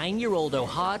moment 9-year-old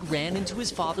Ohad ran into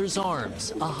his father's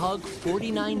arms, a hug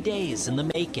 49 days in the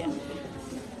making.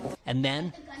 And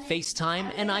then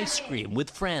FaceTime and ice cream with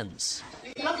friends.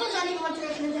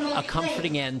 A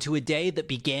comforting end to a day that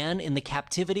began in the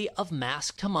captivity of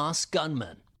masked Hamas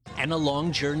gunmen. And a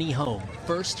long journey home.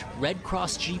 First, Red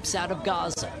Cross jeeps out of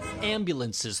Gaza,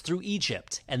 ambulances through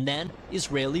Egypt, and then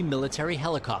Israeli military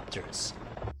helicopters.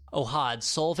 Ohad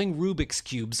solving Rubik's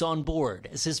Cubes on board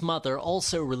as his mother,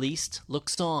 also released,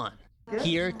 looks on.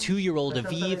 Here, 2-year-old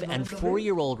Aviv and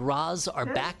 4-year-old Raz are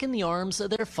back in the arms of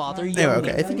their father, Yoni. Anyway,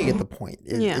 okay, I think you get the point.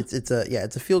 It's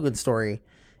a feel-good story.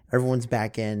 Everyone's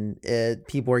back in.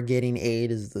 People are getting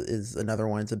aid is another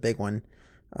one. It's a big one.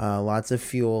 Lots of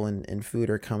fuel and food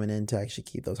are coming in to actually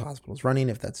keep those hospitals running,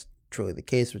 if that's truly the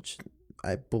case, which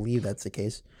I believe that's the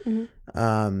case.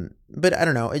 Mm-hmm. But I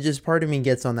don't know. It just, part of me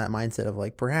gets on that mindset of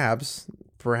like, perhaps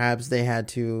they had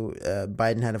to,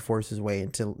 Biden had to force his way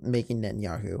into making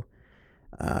Netanyahu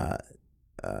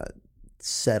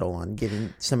settle on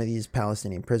giving some of these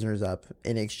Palestinian prisoners up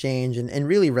in exchange and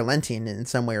really relenting in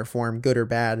some way or form, good or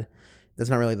bad. That's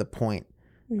not really the point.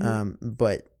 Mm-hmm.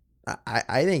 But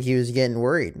I think he was getting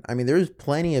worried. I mean, there's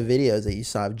plenty of videos that you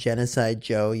saw of Genocide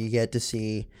Joe. You get to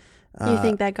see. You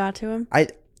think that got to him? I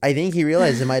think he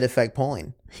realized it might affect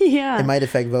polling. Yeah. It might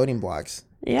affect voting blocks.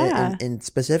 Yeah. And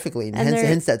specifically, and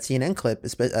hence that CNN clip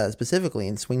specifically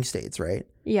in swing states, right?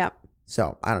 Yep.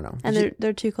 So I don't know. And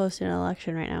they're too close to an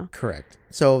election right now. Correct.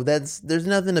 So there's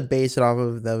nothing to base it off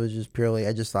of. That was just purely,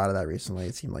 I just thought of that recently.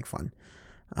 It seemed like fun.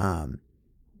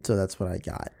 So that's what I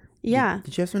got. Yeah.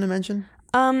 Did you have something to mention?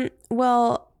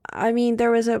 Well, I mean,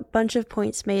 there was a bunch of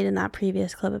points made in that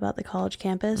previous clip about the college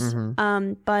campus.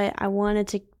 Mm-hmm.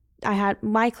 But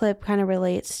my clip kind of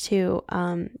relates to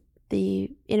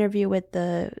the interview with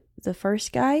the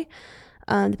first guy,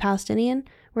 the Palestinian,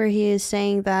 where he is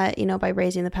saying that, by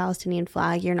raising the Palestinian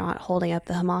flag, you're not holding up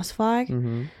the Hamas flag.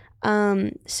 Mm-hmm.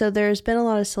 So there's been a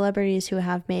lot of celebrities who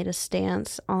have made a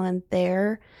stance on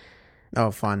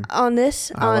fun. On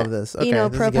this. I love this. Okay, this is a good way to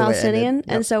end it. Pro-Palestinian. Yep.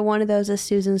 And so one of those is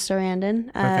Susan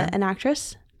Sarandon, an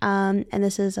actress. And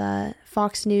this is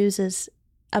Fox News'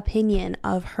 opinion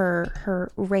of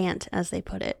her rant, as they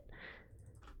put it.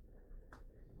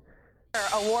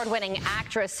 Award-winning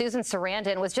actress Susan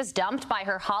Sarandon was just dumped by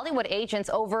her Hollywood agents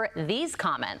over these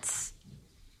comments.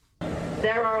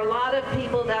 There are a lot of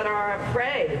people that are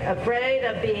afraid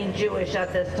of being Jewish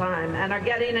at this time and are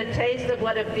getting a taste of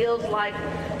what it feels like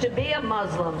to be a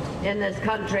Muslim in this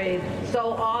country,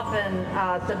 so often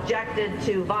subjected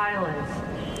to violence.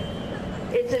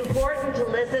 It's important to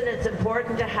listen. It's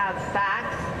important to have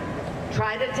facts.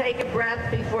 Try to take a breath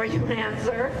before you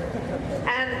answer.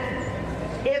 And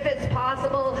if it's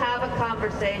possible, have a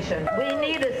conversation. We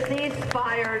need a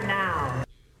ceasefire now.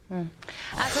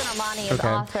 Asra Nomani is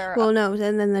author. Well, no,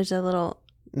 and then there's a little.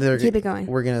 Keep it going.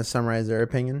 We're gonna summarize their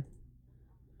opinion.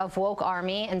 Of Woke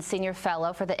Army and senior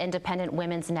fellow for the Independent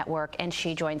Women's Network, and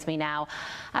she joins me now.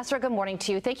 Asra, good morning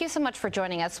to you. Thank you so much for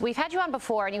joining us. We've had you on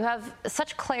before, and you have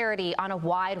such clarity on a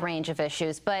wide range of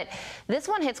issues, but this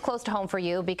one hits close to home for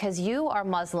you because you are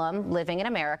Muslim living in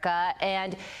America,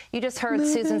 and you just heard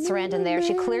Susan Sarandon there.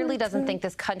 She clearly doesn't think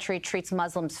this country treats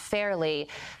Muslims fairly.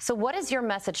 So what is your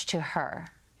message to her?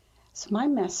 So my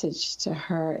message to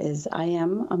her is I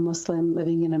am a Muslim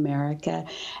living in America,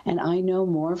 and I know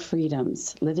more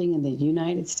freedoms living in the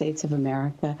United States of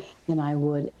America than I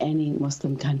would any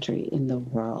Muslim country in the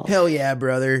world. Hell yeah,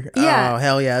 brother. Yeah. Oh,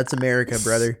 hell yeah. It's America,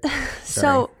 brother.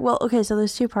 So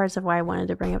there's two parts of why I wanted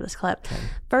to bring up this clip. Okay.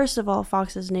 First of all,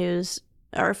 Fox's News.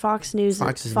 The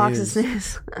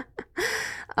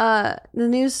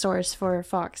news source for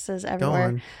Fox is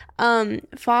everywhere.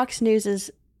 Fox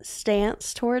News's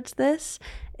stance towards this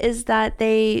is that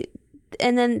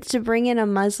and then to bring in a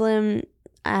Muslim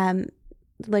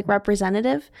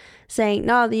representative saying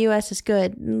no, the US is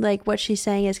good, like what she's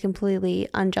saying is completely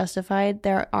unjustified.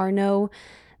 There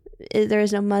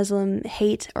is no Muslim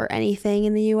hate or anything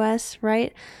in the US,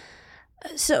 right?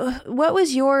 So what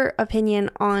was your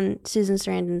opinion on Susan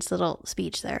Sarandon's little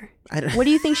speech there? What do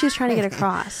you think she was trying to get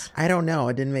across? I don't know.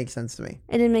 It didn't make sense to me.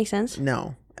 It didn't make sense?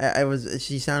 No.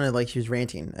 She sounded like she was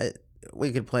ranting.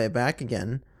 We could play it back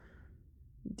again.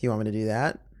 Do you want me to do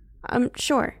that?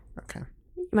 Sure. Okay.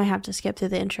 You might have to skip through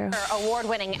the intro.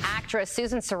 Award-winning actress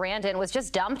Susan Sarandon was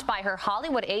just dumped by her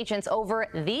Hollywood agents over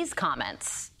these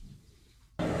comments.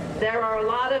 There are a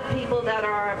lot of people that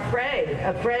are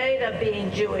afraid of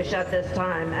being Jewish at this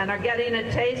time and are getting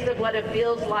a taste of what it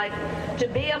feels like to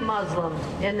be a Muslim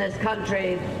in this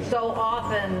country, so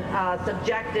often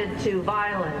subjected to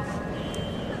violence.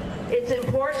 It's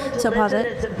important to listen.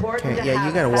 It's important to have.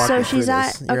 You gotta walk me through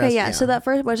this. So that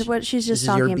first was what she's just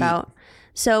talking about.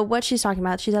 So what she's talking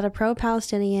about, she's at a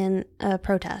pro-Palestinian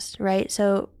protest, right?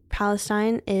 So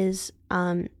Palestine is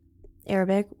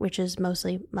Arabic, which is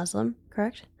mostly Muslim,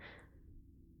 correct?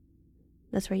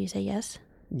 That's where you say yes?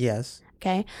 Yes.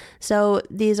 Okay. So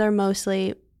these are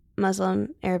mostly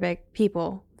Muslim, Arabic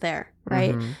people there,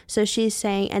 right? Mhm. So she's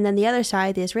saying, and then the other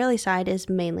side, the Israeli side, is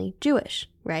mainly Jewish,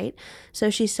 right? So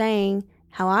she's saying,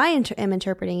 how I am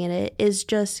interpreting it is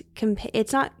just,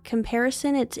 it's not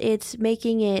comparison, it's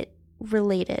making it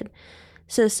related.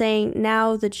 So saying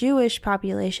now the Jewish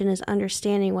population is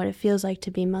understanding what it feels like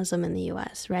to be Muslim in the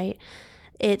U.S., right?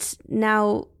 It's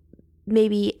now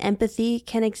maybe empathy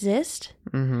can exist.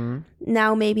 Mm-hmm.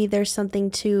 Now maybe there's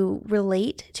something to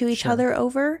relate to each other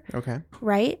over. Okay.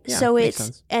 Right? Yeah, So makes it's,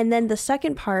 sense. and then the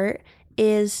second part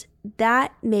is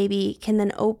that maybe can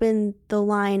then open the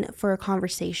line for a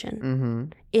conversation Mm-hmm.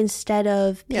 instead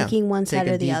of Yeah. picking one Take side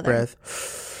a or the deep other.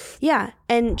 breath. Yeah.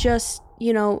 And just,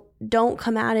 don't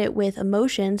come at it with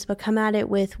emotions, but come at it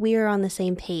with, we are on the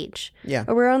same page. Yeah.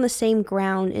 Or we're on the same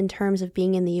ground in terms of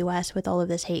being in the U.S. with all of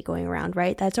this hate going around,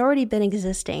 right? That's already been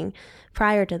existing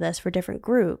prior to this for different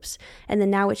groups. And then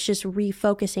now it's just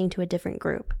refocusing to a different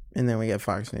group. And then we get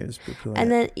Fox News poo-pooing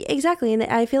And it. then, exactly. And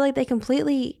I feel like they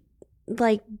completely,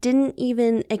 didn't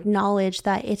even acknowledge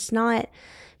that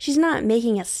she's not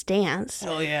making a stance.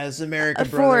 Oh yeah, it's America,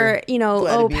 For, brother. Glad to be in the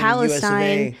US of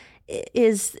Palestine A.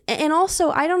 is, and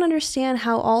also I don't understand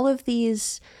how all of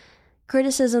these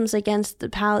criticisms against the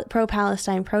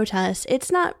pro-Palestine protests, it's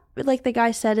not like the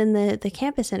guy said in the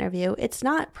campus interview, it's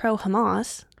not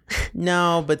pro-Hamas.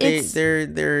 No, but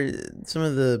they're some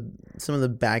of the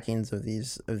backings of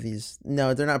these.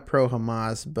 No, they're not pro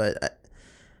Hamas, but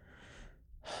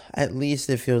at least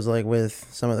it feels like with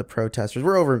some of the protesters.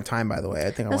 We're over time, by the way.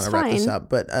 I think I want to wrap this up,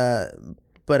 but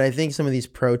I think some of these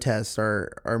protests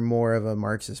are more of a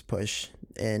Marxist push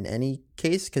in any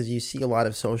case, because you see a lot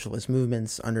of socialist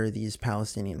movements under these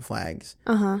Palestinian flags.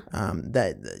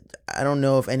 That I don't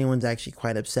know if anyone's actually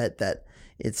quite upset that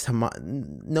it's Hamas.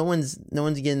 No one's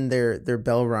getting their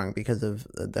bell rung because of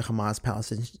the Hamas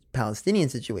Palestinian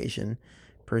situation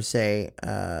per se.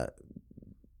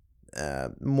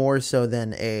 More so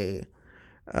than a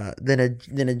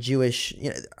Jewish.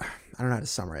 I don't know how to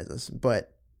summarize this,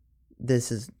 but this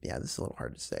is a little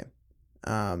hard to say.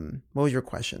 What was your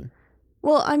question?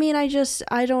 Well, I mean, I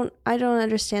don't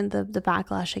understand the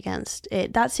backlash against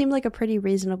it. That seemed like a pretty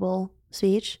reasonable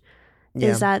speech.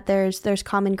 Yeah. Is that there's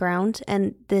common ground,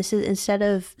 and this is, instead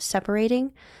of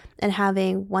separating and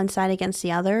having one side against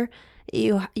the other,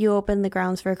 you open the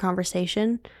grounds for a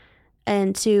conversation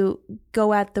and to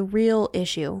go at the real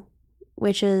issue,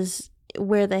 which is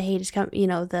where the hate is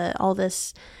coming. All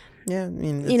this. Yeah, I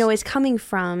mean, is coming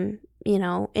from.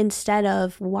 Instead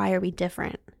of why are we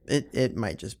different? It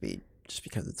might just be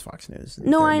because it's Fox News.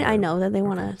 No, I know that they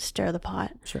want to stir the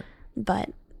pot. Sure.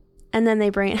 And then they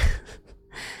bring,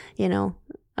 I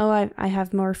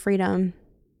have more freedom.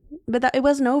 But it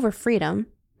wasn't over freedom,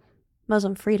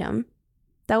 Muslim freedom.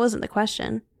 That wasn't the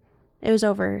question. It was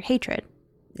over hatred.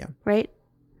 Yeah. Right?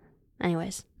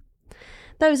 Anyways.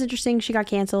 That was interesting. She got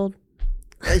canceled.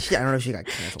 I don't know if she got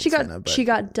canceled. She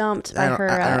got dumped by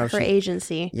her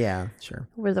agency. Yeah, sure.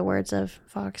 Were the words of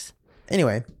Fox.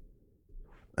 Anyway.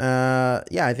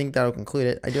 I think that'll conclude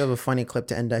it. I do have a funny clip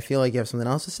to end. I feel like you have something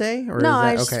else to say, or no?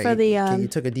 Is that, okay? For the okay, you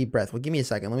took a deep breath. Well, give me a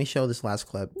second. Let me show this last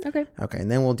clip. Okay. Okay,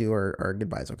 and then we'll do our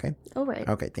goodbyes. Okay. All right.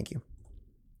 Okay. Thank you.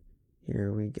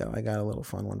 Here we go. I got a little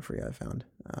fun one for you. I found.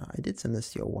 I did send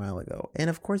this to you a while ago, and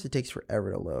of course, it takes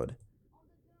forever to load.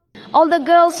 All the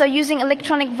girls are using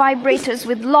electronic vibrators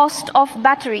with lost-off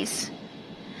batteries.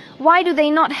 Why do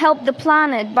they not help the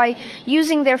planet by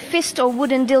using their fist or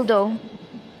wooden dildo?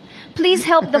 Please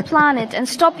help the planet and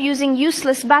stop using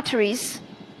useless batteries.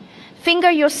 Finger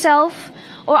yourself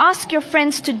or ask your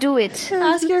friends to do it.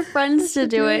 Ask your friends to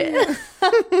do it.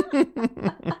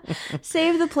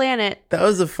 Save the planet. That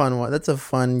was a fun one. That's a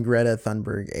fun Greta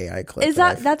Thunberg AI clip. Is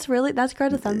that's Greta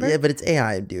Thunberg? Yeah, but it's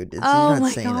AI, dude. She's oh not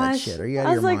my saying gosh. that shit. Are you out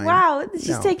I of was your like, mind? wow, she's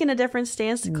No. taking a different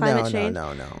stance to climate change.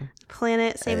 No.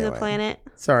 Planet, saving the Anyway. planet.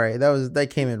 Sorry, that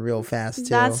came in real fast too.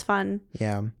 That's fun.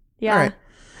 Yeah. Yeah. All right.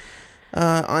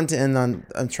 On to end on,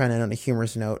 I'm trying to end on a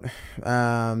humorous note.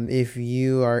 If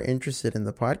you are interested in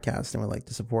the podcast and would like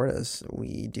to support us,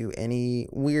 we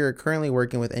are currently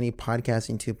working with any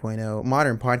podcasting 2.0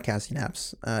 modern podcasting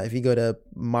apps. If you go to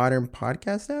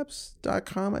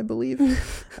modernpodcastapps.com, I believe,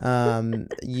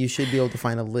 you should be able to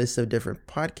find a list of different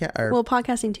podcasting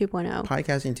 2.0.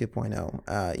 Podcasting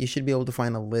 2.0. You should be able to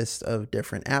find a list of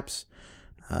different apps,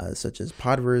 such as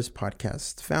Podverse,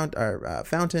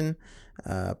 Fountain,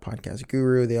 Podcast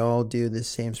Guru. They all do the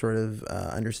same sort of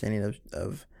understanding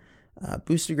of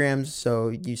boostergrams. So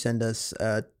you send us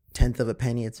a 1/10 of a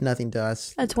penny. It's nothing to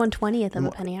us. It's 1/20th of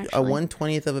a penny, actually. A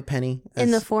 1/20th of a penny. In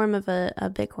the form of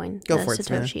a Bitcoin. Go for it,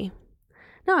 Satoshi.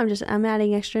 No, I'm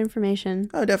adding extra information.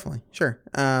 Oh, definitely. Sure.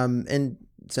 And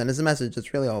send us a message.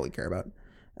 That's really all we care about.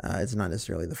 It's not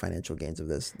necessarily the financial gains of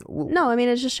this. No, I mean,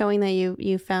 it's just showing that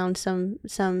you found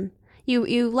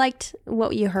you liked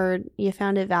what you heard, you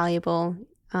found it valuable,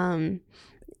 and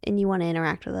you want to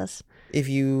interact with us. If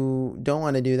you don't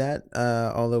want to do that,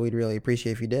 although we'd really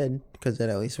appreciate if you did, because that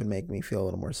at least would make me feel a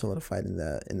little more solidified in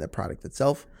the product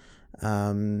itself.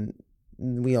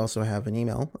 We also have an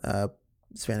email.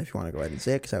 Savannah, if you want to go ahead and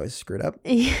say it, because I was screwed up.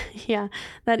 Yeah,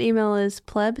 that email is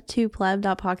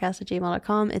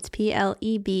pleb2pleb.podcast@gmail.com. It's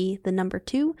PLEB, the number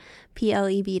 2,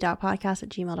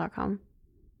 PLEB.podcast@gmail.com.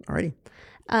 Alrighty.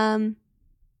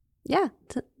 Yeah,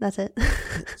 that's it.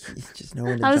 Just know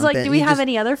when to I was jump like, in. do we have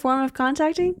any other form of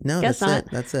contacting? No, Guess that's not.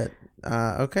 it. That's it.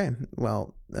 Okay.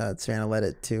 Well, Savannah led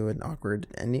it to an awkward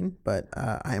ending, but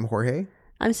I am Jorge.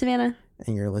 I'm Savannah.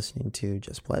 And you're listening to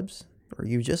Just Plebs, or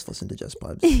you just listened to Just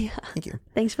Plebs. Yeah. Thank you.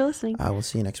 Thanks for listening. We'll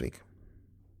see you next week.